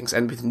most things,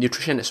 and with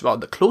nutrition as well.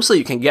 The closer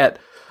you can get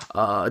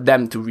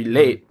them to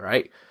relate,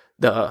 right,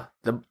 the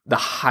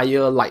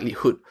higher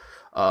likelihood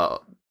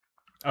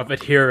of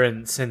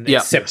adherence and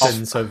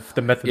acceptance of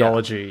the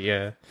methodology.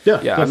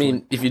 Yeah. I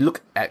mean, if you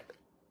look at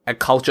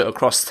culture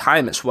across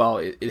time as well,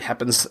 it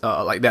happens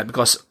like that,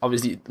 because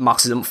obviously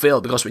Marxism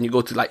failed because when you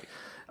go to like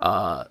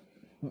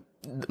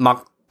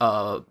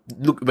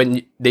look,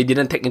 when they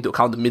didn't take into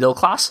account the middle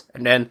class,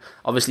 and then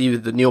obviously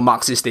with the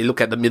neo-Marxists, they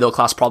look at the middle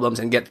class problems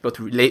and get people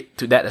to relate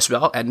to that as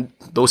well, and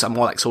those are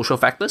more like social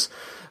factors.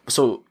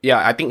 So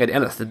yeah, I think at the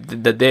end of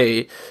the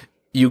day,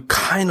 you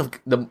kind of,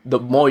 the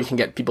more you can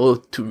get people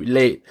to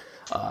relate,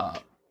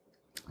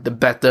 the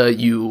better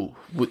you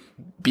would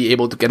be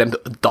able to get them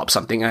to adopt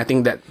something. And I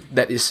think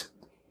that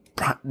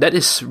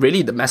is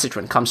really the message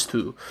when it comes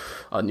to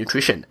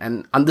nutrition,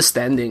 and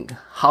understanding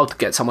how to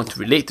get someone to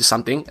relate to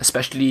something,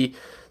 especially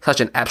such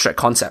an abstract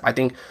concept. I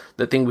think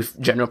the thing with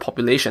general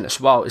population as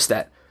well is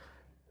that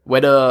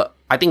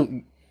I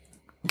think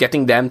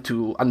getting them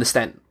to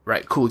understand,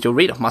 right, cool, your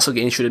rate of muscle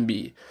gain should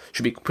be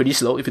pretty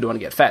slow if you don't want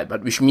to get fat,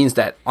 but which means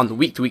that on a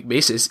week-to-week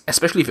basis,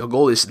 especially if your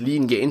goal is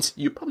lean gains,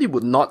 you probably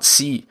would not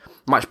see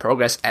much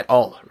progress at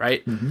all,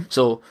 right? Mm-hmm.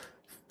 So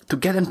to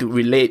get them to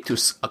relate to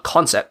a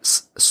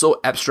concept so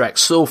abstract,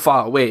 so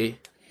far away,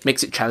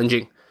 makes it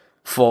challenging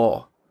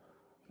for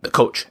the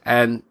coach.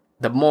 And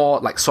the more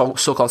like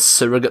so-called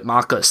surrogate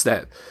markers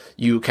that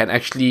you can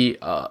actually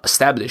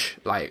establish,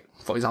 like,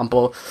 for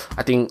example,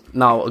 I think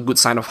now a good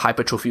sign of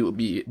hypertrophy would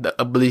be the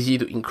ability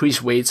to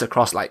increase weights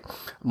across like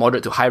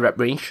moderate to high rep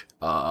range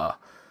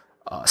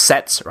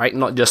sets, right?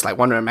 Not just like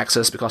 1 rep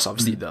maxes, because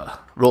obviously the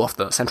role of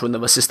the central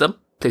nervous system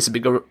plays a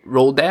bigger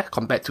role there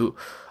compared to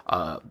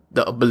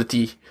the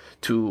ability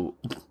to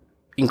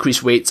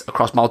increase weights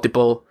across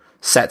multiple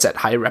sets at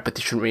higher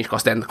repetition range,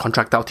 because then the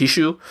contractile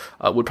tissue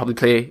would probably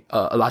play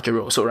a larger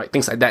role. So, right,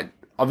 things like that.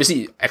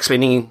 Obviously,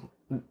 explaining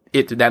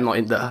it to them not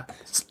in the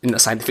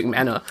scientific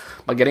manner,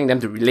 but getting them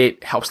to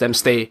relate helps them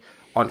stay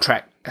on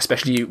track,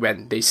 especially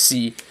when they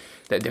see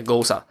that their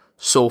goals are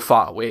so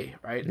far away,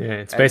 right? Yeah,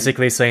 it's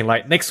basically saying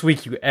like, next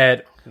week you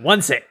add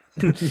 1 set.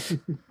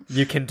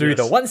 You can do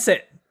the 1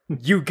 set,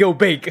 you go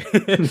big.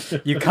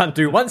 You can't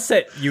do 1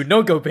 set, you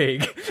no go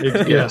big. Yes,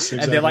 exactly.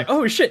 And they're like,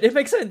 oh shit, it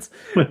makes sense.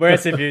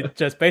 Whereas if you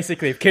just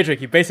if Kedrick,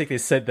 you basically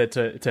said that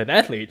to an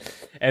athlete,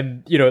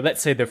 and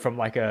let's say they're from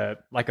like a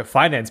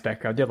finance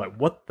background, they're like,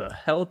 what the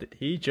hell did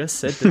he just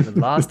said in the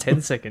last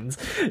 10 seconds?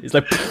 It's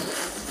like,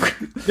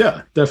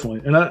 yeah,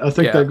 definitely. And I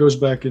think that goes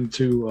back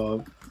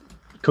into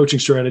coaching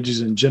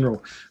strategies in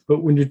general.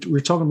 But when we're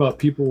talking about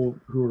people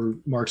who are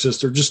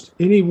Marxist, or just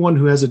anyone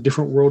who has a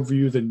different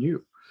worldview than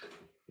you,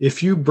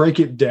 if you break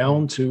it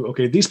down to,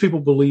 okay, these people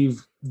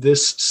believe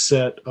this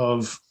set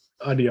of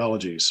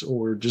ideologies,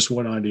 or just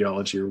one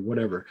ideology or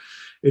whatever,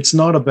 it's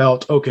not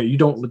about, okay, you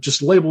don't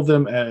just label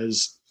them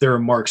as they're a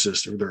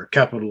Marxist or they're a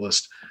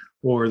capitalist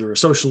or they're a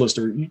socialist.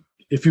 Or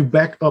if you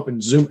back up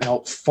and zoom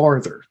out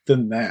farther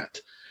than that,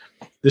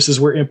 this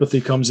is where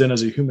empathy comes in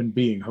as a human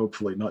being,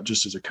 hopefully, not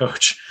just as a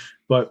coach.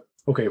 But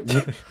okay,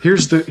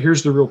 here's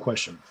the real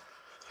question.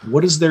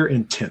 What is their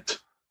intent?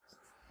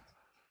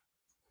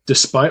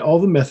 Despite all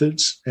the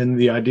methods and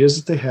the ideas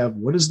that they have,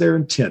 what is their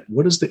intent?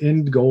 What is the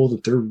end goal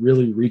that they're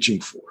really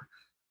reaching for?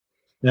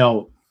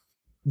 Now,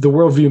 the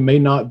worldview may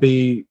not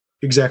be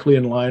exactly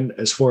in line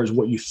as far as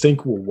what you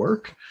think will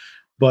work,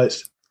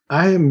 but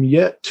I am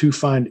yet to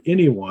find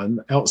anyone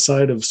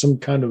outside of some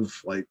kind of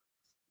like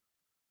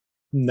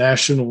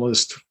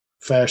nationalist,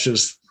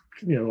 fascist,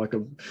 like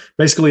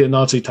basically a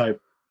Nazi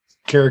type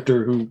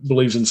character who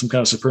believes in some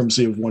kind of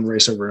supremacy of one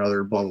race over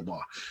another, blah, blah,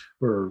 blah,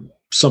 or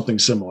something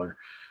similar.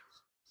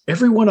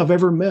 Everyone I've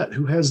ever met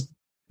who has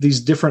these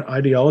different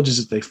ideologies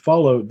that they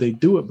follow, they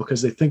do it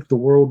because they think the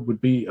world would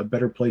be a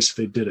better place if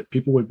they did it.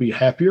 People would be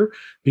happier.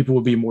 People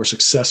would be more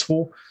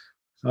successful.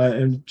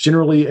 And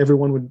generally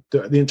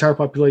the entire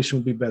population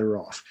would be better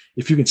off.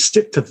 If you can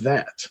stick to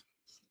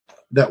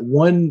that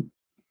one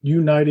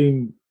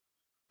uniting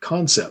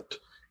concept,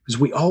 because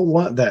we all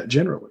want that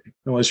generally,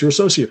 unless you're a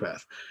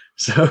sociopath.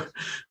 So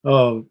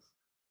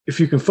if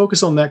you can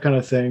focus on that kind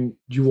of thing,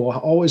 you will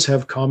always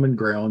have common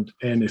ground.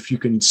 And if you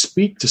can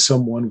speak to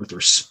someone with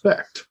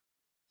respect,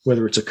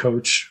 whether it's a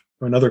coach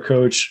or another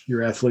coach,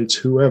 your athletes,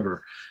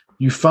 whoever,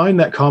 you find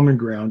that common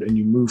ground and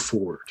you move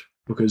forward.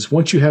 Because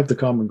once you have the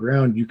common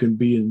ground, you can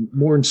be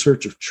more in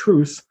search of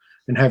truth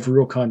and have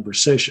real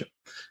conversation.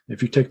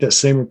 If you take that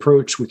same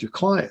approach with your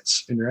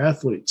clients and your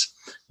athletes,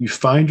 you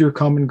find your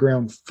common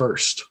ground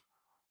first.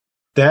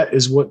 That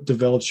is what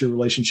develops your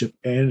relationship,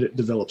 and it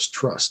develops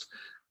trust.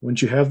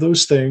 Once you have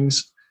those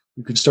things,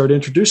 you can start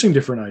introducing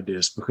different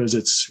ideas, because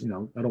it's,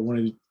 I don't want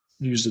to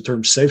use the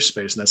term safe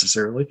space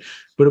necessarily,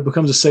 but it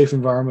becomes a safe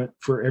environment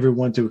for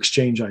everyone to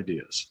exchange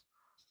ideas.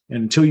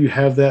 And until you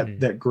have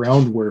that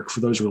groundwork for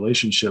those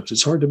relationships,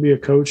 it's hard to be a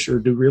coach or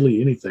do really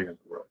anything in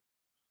the world.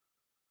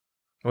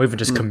 Or even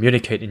just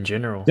communicate in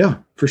general. Yeah,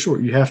 for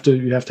sure. You have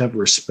to have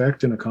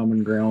respect and a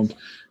common ground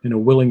and a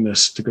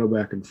willingness to go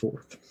back and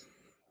forth.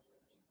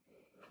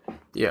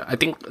 Yeah, I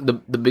think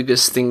the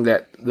biggest thing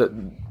that the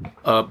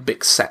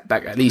big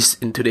setback, at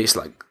least in today's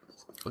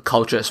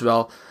culture as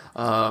well,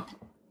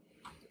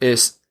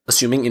 is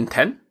assuming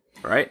intent,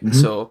 right? Mm-hmm.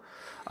 So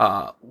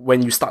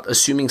when you start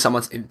assuming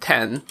someone's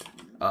intent,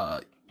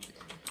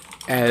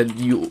 and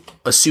you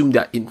assume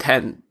that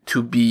intent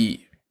to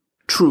be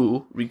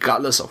true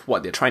regardless of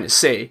what they're trying to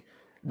say,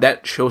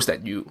 that shows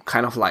that you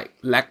kind of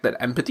lack that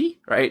empathy,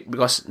 right?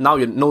 Because now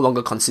you're no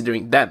longer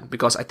considering them,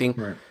 because I think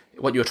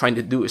what you're trying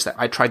to do is that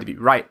I try to be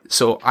right.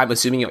 So I'm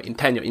assuming your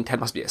intent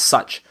must be as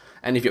such.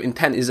 And if your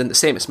intent isn't the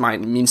same as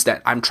mine, it means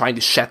that I'm trying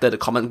to shatter the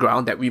common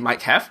ground that we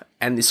might have,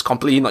 and it's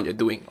completely not your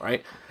doing,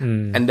 right?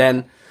 And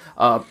then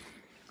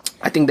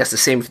I think that's the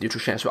same with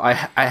nutrition as well.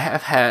 I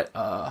have had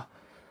a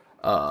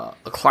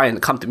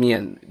client come to me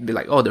and be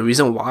like, "Oh, the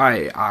reason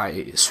why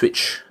I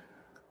switch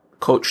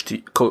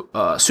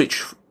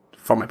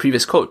from my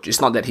previous coach is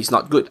not that he's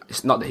not good.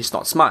 It's not that he's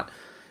not smart.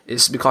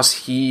 It's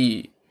because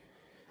he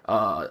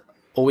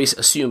always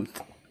assumed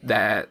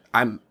that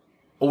I'm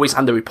always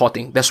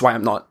underreporting. That's why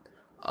I'm not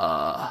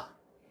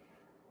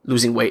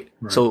losing weight."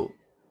 Right. So,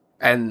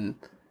 and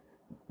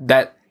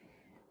that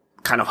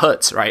kind of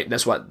hurts, right?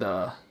 That's what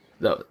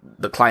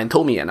the client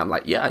told me, and I'm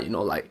like, yeah,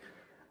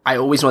 I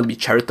always want to be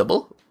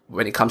charitable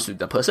when it comes to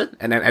the person.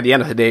 And then at the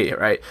end of the day,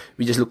 right,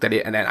 we just looked at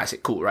it, and then I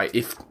said, cool, right?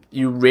 If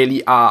you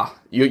really are,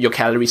 your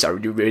calories are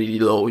really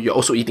low, you're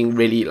also eating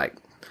really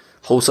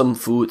wholesome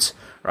foods,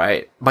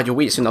 right? But your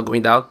weight is still not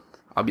going down,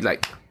 I'll be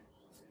like,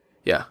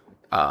 yeah,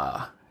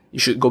 you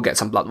should go get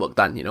some blood work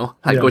done,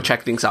 go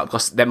check things out,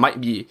 because there might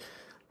be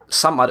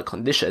some other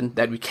condition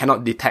that we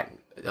cannot detect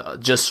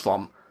just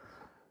from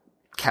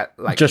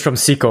just from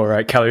SQL,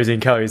 right? Calories in,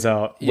 calories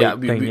out. Yeah,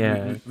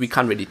 we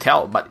can't really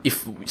tell. But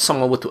if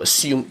someone were to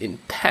assume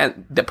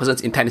intent, that person's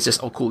intent is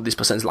just, oh cool, this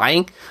person's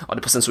lying, or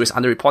the person's always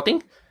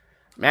underreporting,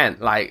 man,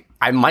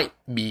 I might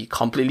be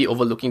completely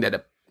overlooking that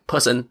the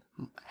person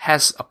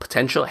has a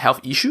potential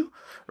health issue,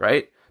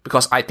 right?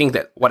 Because I think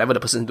that whatever the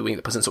person's doing,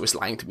 the person's always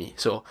lying to me.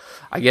 So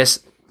I guess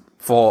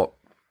for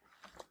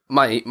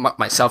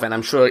myself, and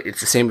I'm sure it's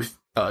the same with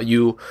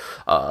you,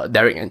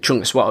 Derek and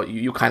Chung as well,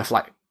 you kind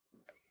of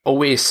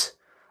always,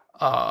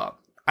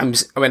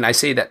 when I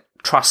say that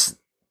trust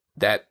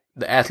that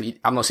the athlete,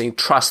 I'm not saying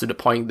trust to the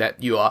point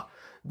that you are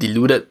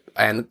deluded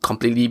and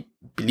completely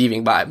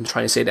believing, but I'm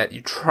trying to say that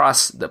you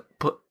trust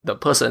the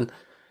person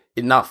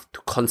enough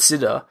to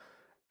consider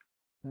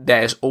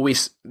there's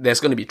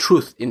going to be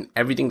truth in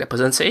everything that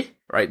person say,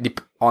 right?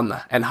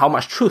 And how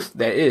much truth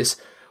there is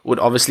would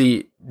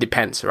obviously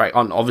depends, right?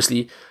 On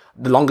obviously,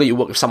 the longer you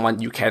work with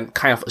someone, you can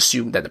kind of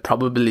assume that the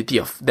probability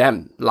of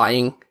them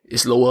lying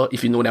is lower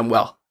if you know them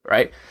well,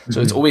 right? Mm-hmm.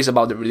 So it's always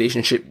about the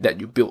relationship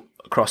that you build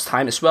across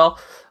time as well.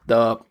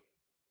 The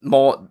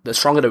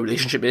stronger the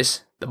relationship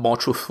is, the more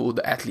truthful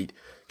the athlete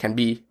can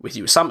be with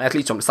you. Some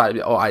athletes from the start,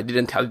 I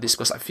didn't tell you this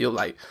because I feel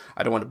like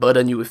I don't want to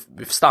burden you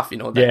with stuff, I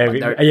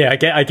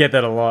get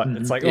that a lot. Mm-hmm.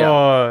 It's like,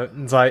 I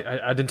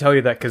didn't tell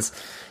you that because,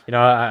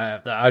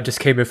 I just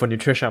came here for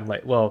nutrition. I'm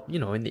like, well,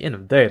 in the end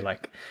of the day,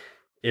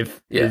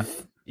 if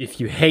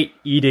you hate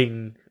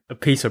eating a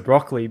piece of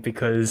broccoli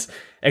because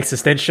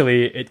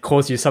existentially it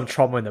caused you some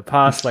trauma in the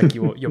past, like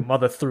your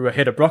mother threw a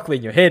head of broccoli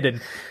in your head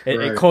and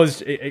it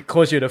caused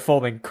you to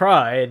fall and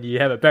cry, and you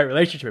have a bad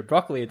relationship with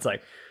broccoli, it's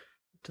like,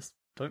 just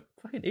don't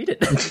fucking eat it.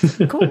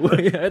 Cool.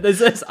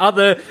 There's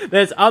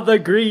other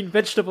green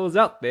vegetables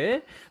out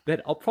there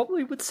that I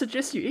probably would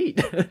suggest you eat.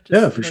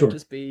 For sure.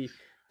 Just be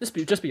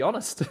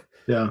honest.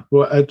 Yeah.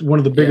 Well, one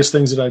of the biggest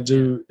things that I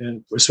do,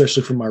 and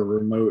especially for my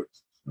remote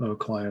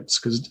clients,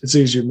 because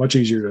it's much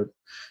easier to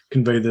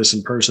convey this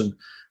in person,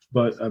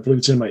 but I believe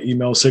it's in my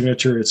email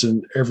signature. It's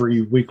in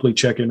every weekly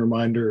check-in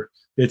reminder.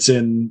 It's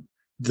in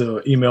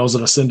the emails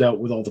that I send out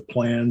with all the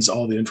plans,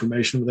 all the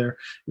information there.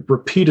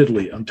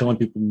 Repeatedly, I'm telling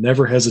people,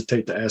 never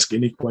hesitate to ask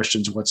any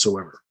questions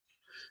whatsoever.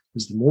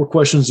 Because the more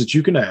questions that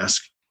you can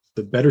ask,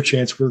 the better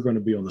chance we're going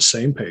to be on the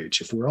same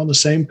page. If we're on the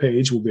same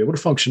page, we'll be able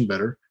to function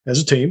better as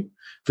a team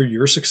for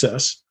your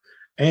success.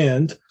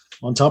 And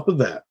on top of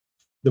that,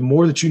 the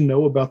more that you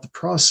know about the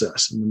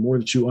process and the more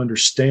that you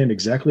understand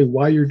exactly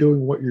why you're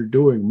doing what you're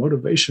doing,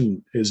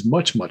 motivation is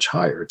much, much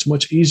higher. It's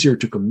much easier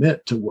to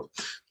commit to what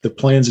the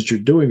plans that you're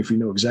doing if you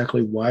know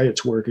exactly why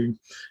it's working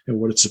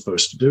and what it's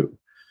supposed to do.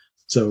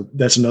 So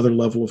that's another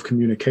level of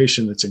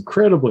communication that's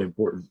incredibly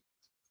important.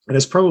 And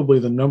it's probably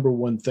the number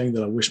one thing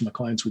that I wish my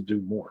clients would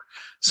do more.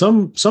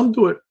 Some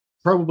do it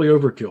probably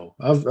overkill.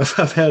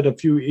 I've had a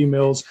few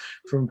emails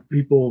from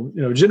people,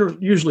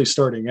 usually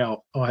starting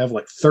out. I'll have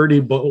like 30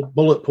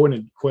 bullet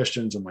pointed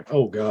questions. I'm like,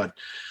 oh God,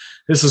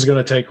 this is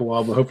going to take a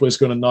while, but hopefully it's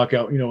going to knock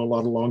out, a lot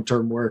of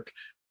long-term work.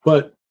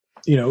 But,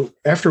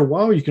 after a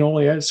while, you can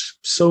only ask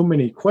so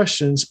many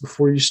questions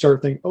before you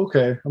start thinking,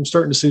 okay, I'm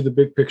starting to see the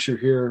big picture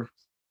here.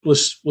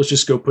 Let's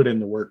just go put in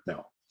the work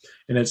now.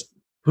 And it's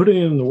putting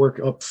in the work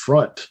up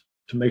front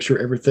to make sure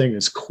everything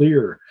is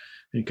clear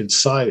and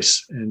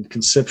concise and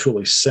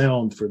conceptually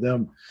sound for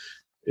them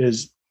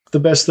is the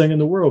best thing in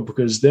the world,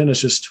 because then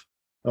it's just,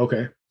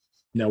 okay,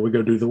 now we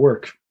go do the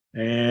work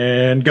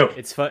and go.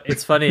 It's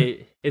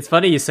funny. It's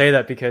funny you say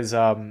that because,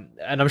 and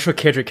I'm sure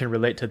Kedrick can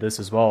relate to this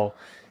as well.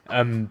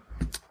 For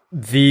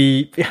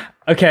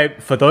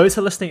those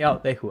who are listening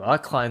out there who are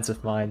clients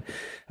of mine,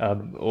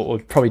 or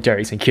probably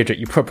Darius and Kedrick,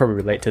 you probably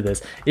relate to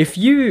this. If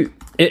you,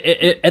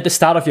 at the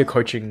start of your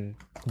coaching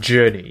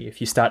journey,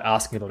 if you start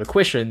asking a lot of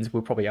questions,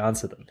 we'll probably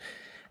answer them.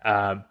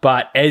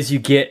 But as you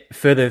get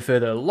further and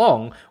further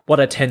along,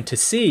 what I tend to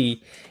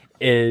see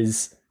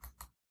is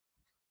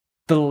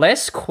the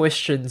less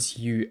questions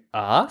you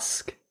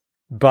ask,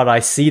 but I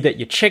see that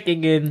you're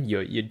checking in,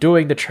 you're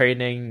doing the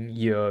training,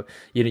 you're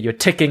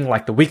ticking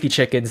like the weekly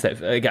check-ins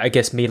that I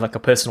guess me like a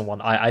personal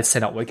one. I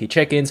send out weekly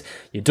check-ins,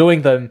 you're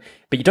doing them,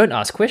 but you don't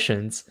ask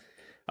questions.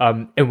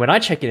 And when I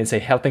check in and say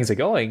how things are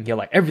going, you're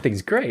like,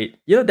 everything's great.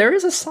 There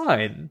is a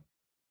sign.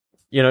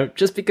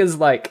 Just because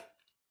like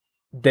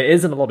there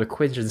isn't a lot of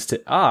questions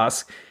to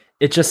ask,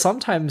 it just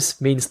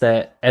sometimes means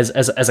that as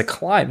a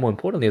client, more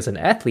importantly as an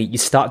athlete, you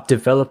start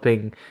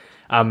developing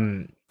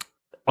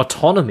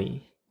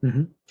autonomy.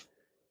 Mm-hmm.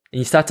 And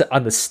you start to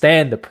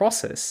understand the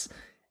process.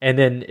 And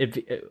then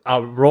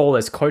our role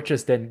as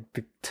coaches then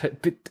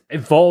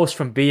evolves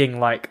from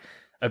being like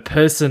a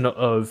person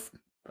of,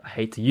 I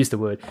hate to use the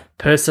word,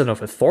 person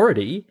of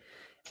authority,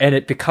 and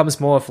it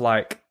becomes more of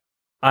like,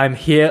 I'm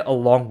here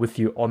along with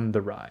you on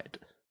the ride.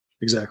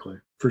 Exactly.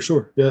 For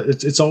sure. Yeah,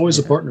 it's always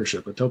a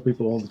partnership. I tell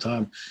people all the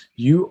time,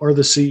 you are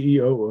the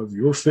CEO of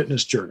your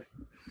fitness journey.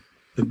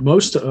 The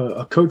most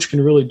a coach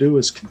can really do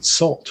is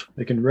consult.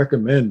 They can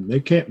recommend. They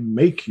can't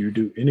make you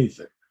do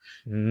anything.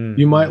 Mm-hmm.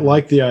 You might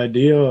like the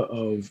idea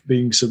of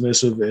being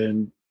submissive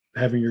and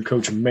having your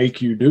coach make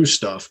you do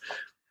stuff,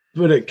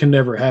 but it can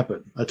never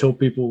happen. I tell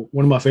people,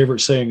 one of my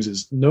favorite sayings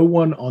is, no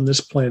one on this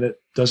planet,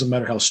 doesn't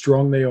matter how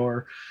strong they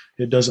are,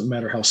 it doesn't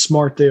matter how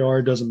smart they are,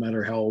 it doesn't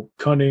matter how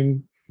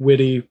cunning,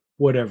 witty,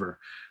 whatever.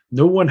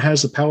 No one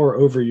has the power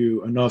over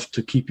you enough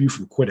to keep you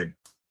from quitting.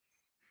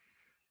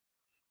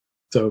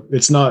 So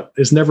it's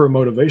never a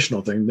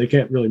motivational thing. They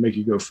can't really make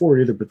you go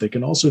forward either, but they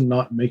can also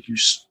not make you,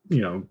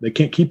 they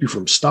can't keep you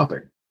from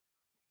stopping.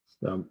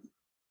 True.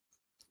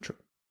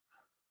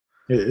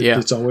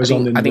 It's always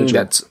on the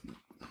individual.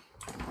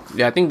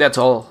 I think that's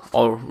all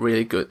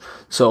really good.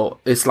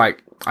 So it's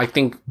like, I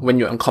think when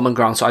you're on common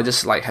ground, so I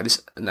just like had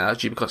this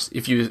analogy, because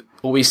if you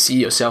always see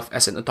yourself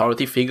as an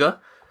authority figure,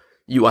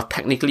 you are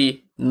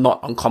technically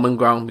not on common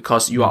ground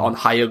because you are on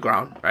higher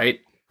ground, right?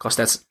 Because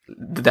that's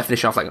the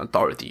definition of like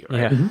authority,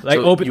 right? Yeah,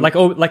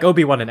 mm-hmm. like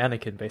Obi-Wan and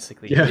Anakin,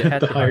 basically. Yeah,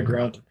 had the higher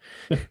ground.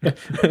 He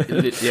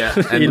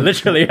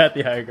literally had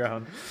the higher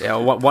ground. Yeah,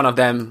 one of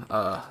them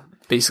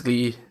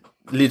basically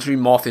literally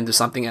morphed into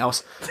something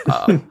else.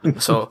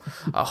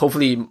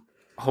 Hopefully.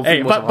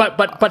 Hey,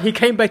 but he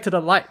came back to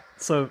the light.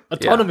 So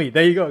autonomy. Yeah.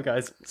 There you go,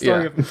 guys.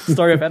 Story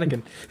of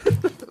Anakin.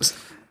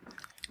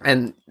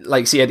 And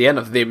like, see, at the end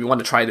of the day, we want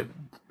to try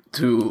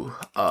to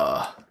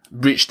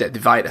bridge that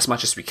divide as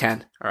much as we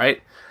can. All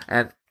right.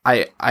 And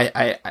I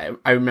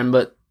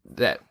remember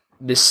that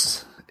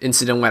this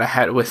incident when I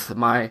had with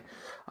my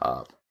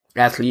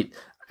athlete,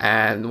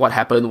 and what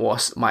happened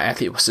was my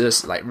athlete was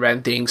just like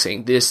ranting,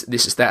 saying this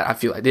is that, I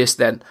feel like this.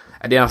 Then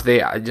at the end of the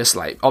day, I just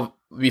like,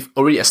 we've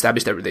already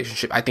established that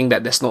relationship. I think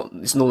that it's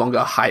no longer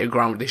a higher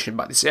ground relationship,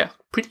 but it's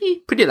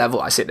pretty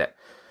level. I said that.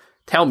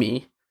 Tell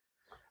me,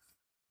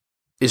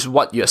 is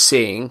what you're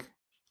saying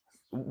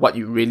what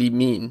you really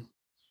mean,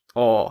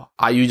 or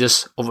are you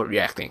just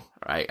overreacting,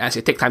 right? And I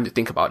say, take time to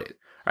think about it,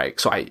 right?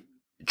 So I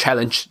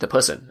challenged the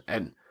person,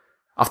 and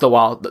after a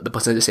while, the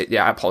person just said,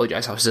 yeah, I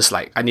apologize. I was just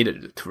like, I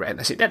needed to rant.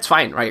 I said, that's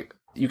fine, right?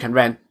 You can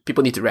rant.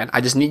 People need to rant.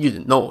 I just need you to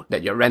know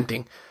that you're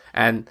ranting,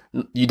 and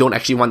you don't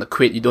actually want to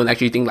quit. You don't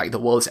actually think like the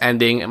world's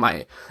ending,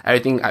 and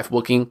everything I've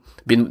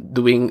been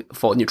doing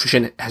for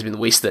nutrition has been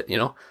wasted,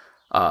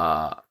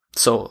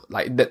 So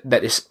like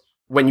that is,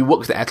 when you work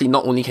with the athlete,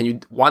 not only can you,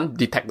 one,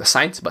 detect the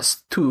signs, but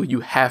two,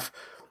 you have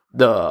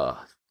the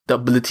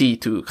ability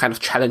to kind of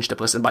challenge the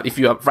person. But if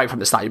you are right from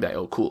the start, you'll be like,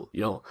 oh, cool,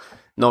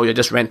 no, you're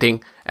just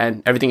ranting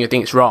and everything you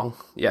think is wrong.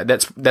 Yeah,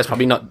 that's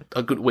probably not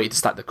a good way to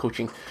start the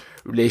coaching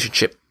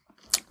relationship.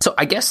 So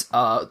I guess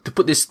to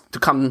put this to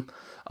come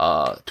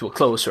to a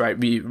close, right?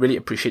 We really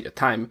appreciate your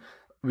time.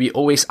 We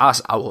always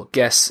ask our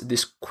guests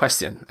this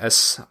question,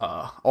 as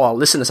all our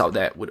listeners out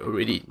there would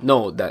already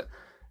know, that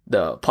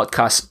the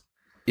podcast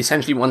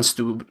essentially wants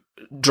to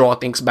draw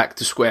things back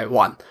to square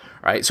one,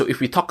 right? So if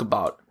we talk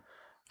about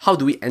how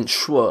do we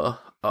ensure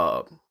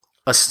a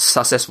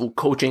successful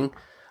coaching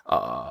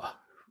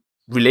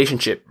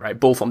relationship, right?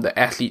 Both from the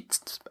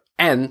athlete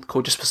and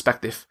coach's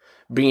perspective,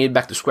 bringing it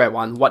back to square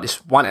one. What is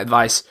one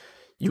advice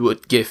you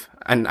would give?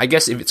 And I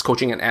guess if it's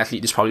coaching an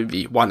athlete, it's probably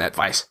be one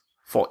advice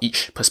for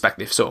each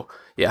perspective. So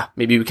yeah,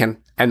 maybe we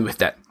can end with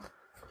that.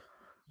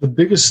 The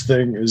biggest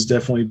thing is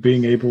definitely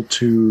being able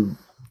to,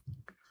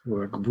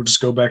 we'll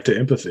just go back to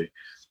empathy.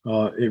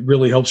 It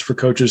really helps for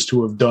coaches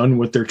to have done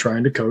what they're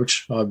trying to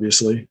coach.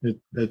 Obviously,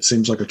 it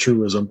seems like a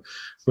truism,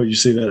 but you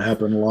see that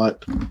happen a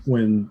lot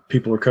when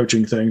people are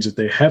coaching things that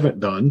they haven't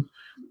done.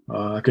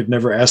 I could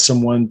never ask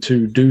someone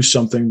to do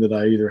something that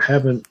I either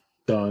haven't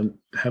done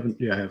in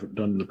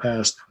the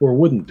past or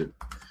wouldn't do.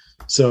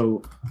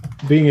 So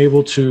being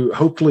able to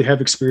hopefully have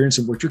experience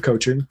in what you're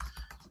coaching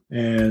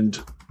and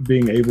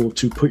being able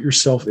to put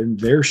yourself in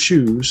their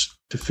shoes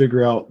to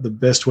figure out the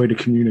best way to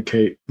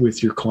communicate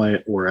with your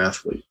client or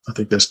athlete. I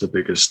think that's the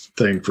biggest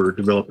thing for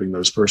developing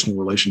those personal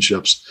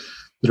relationships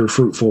that are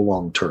fruitful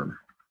long term.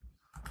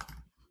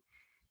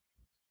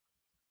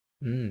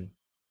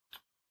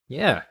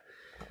 Yeah.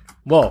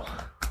 Well,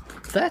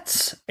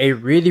 that's a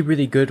really,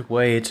 really good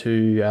way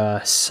to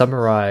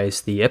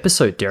summarize the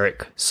episode,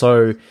 Derek.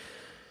 So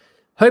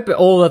hope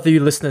all of you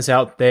listeners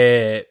out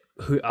there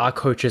who are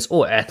coaches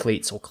or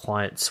athletes or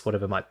clients,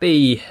 whatever it might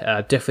be,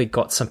 definitely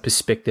got some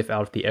perspective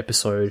out of the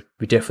episode.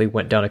 We definitely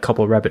went down a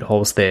couple of rabbit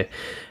holes there.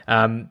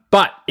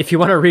 But if you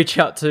want to reach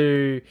out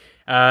to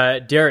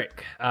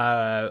Derek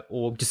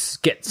or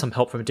just get some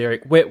help from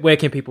Derek, where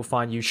can people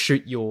find you?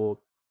 Shoot your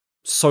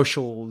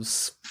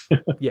socials.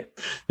 Yeah.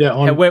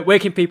 Where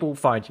can people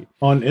find you?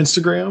 On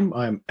Instagram,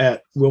 I'm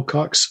at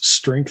Wilcox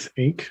Strength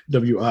Inc.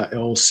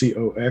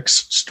 WILCOX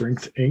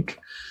Strength Inc.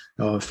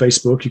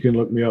 Facebook, you can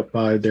look me up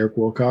by Derek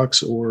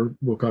Wilcox or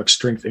Wilcox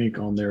Strength Inc.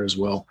 on there as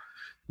well.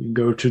 You can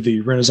go to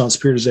the Renaissance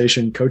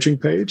Periodization coaching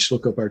page,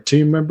 look up our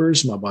team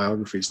members. My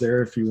biography's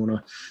there if you want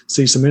to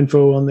see some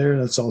info on there.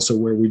 That's also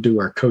where we do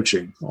our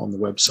coaching on the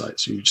website.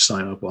 So you just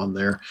sign up on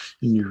there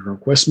and you can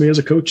request me as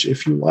a coach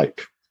if you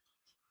like.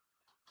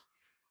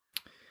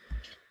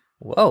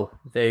 Well,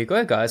 there you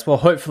go, guys. Well,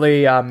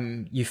 hopefully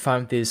you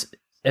found this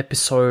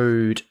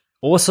episode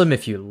awesome.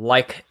 If you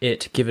like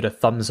it, give it a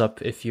thumbs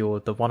up if you're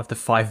one of the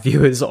 5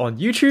 viewers on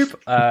YouTube,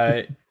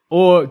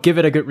 or give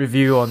it a good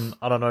review on,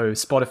 I don't know,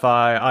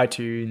 Spotify,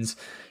 iTunes,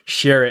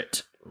 share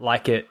it,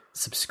 like it,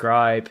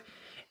 subscribe.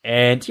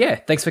 And yeah,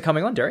 thanks for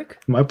coming on, Derek.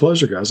 My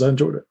pleasure, guys. I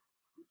enjoyed it.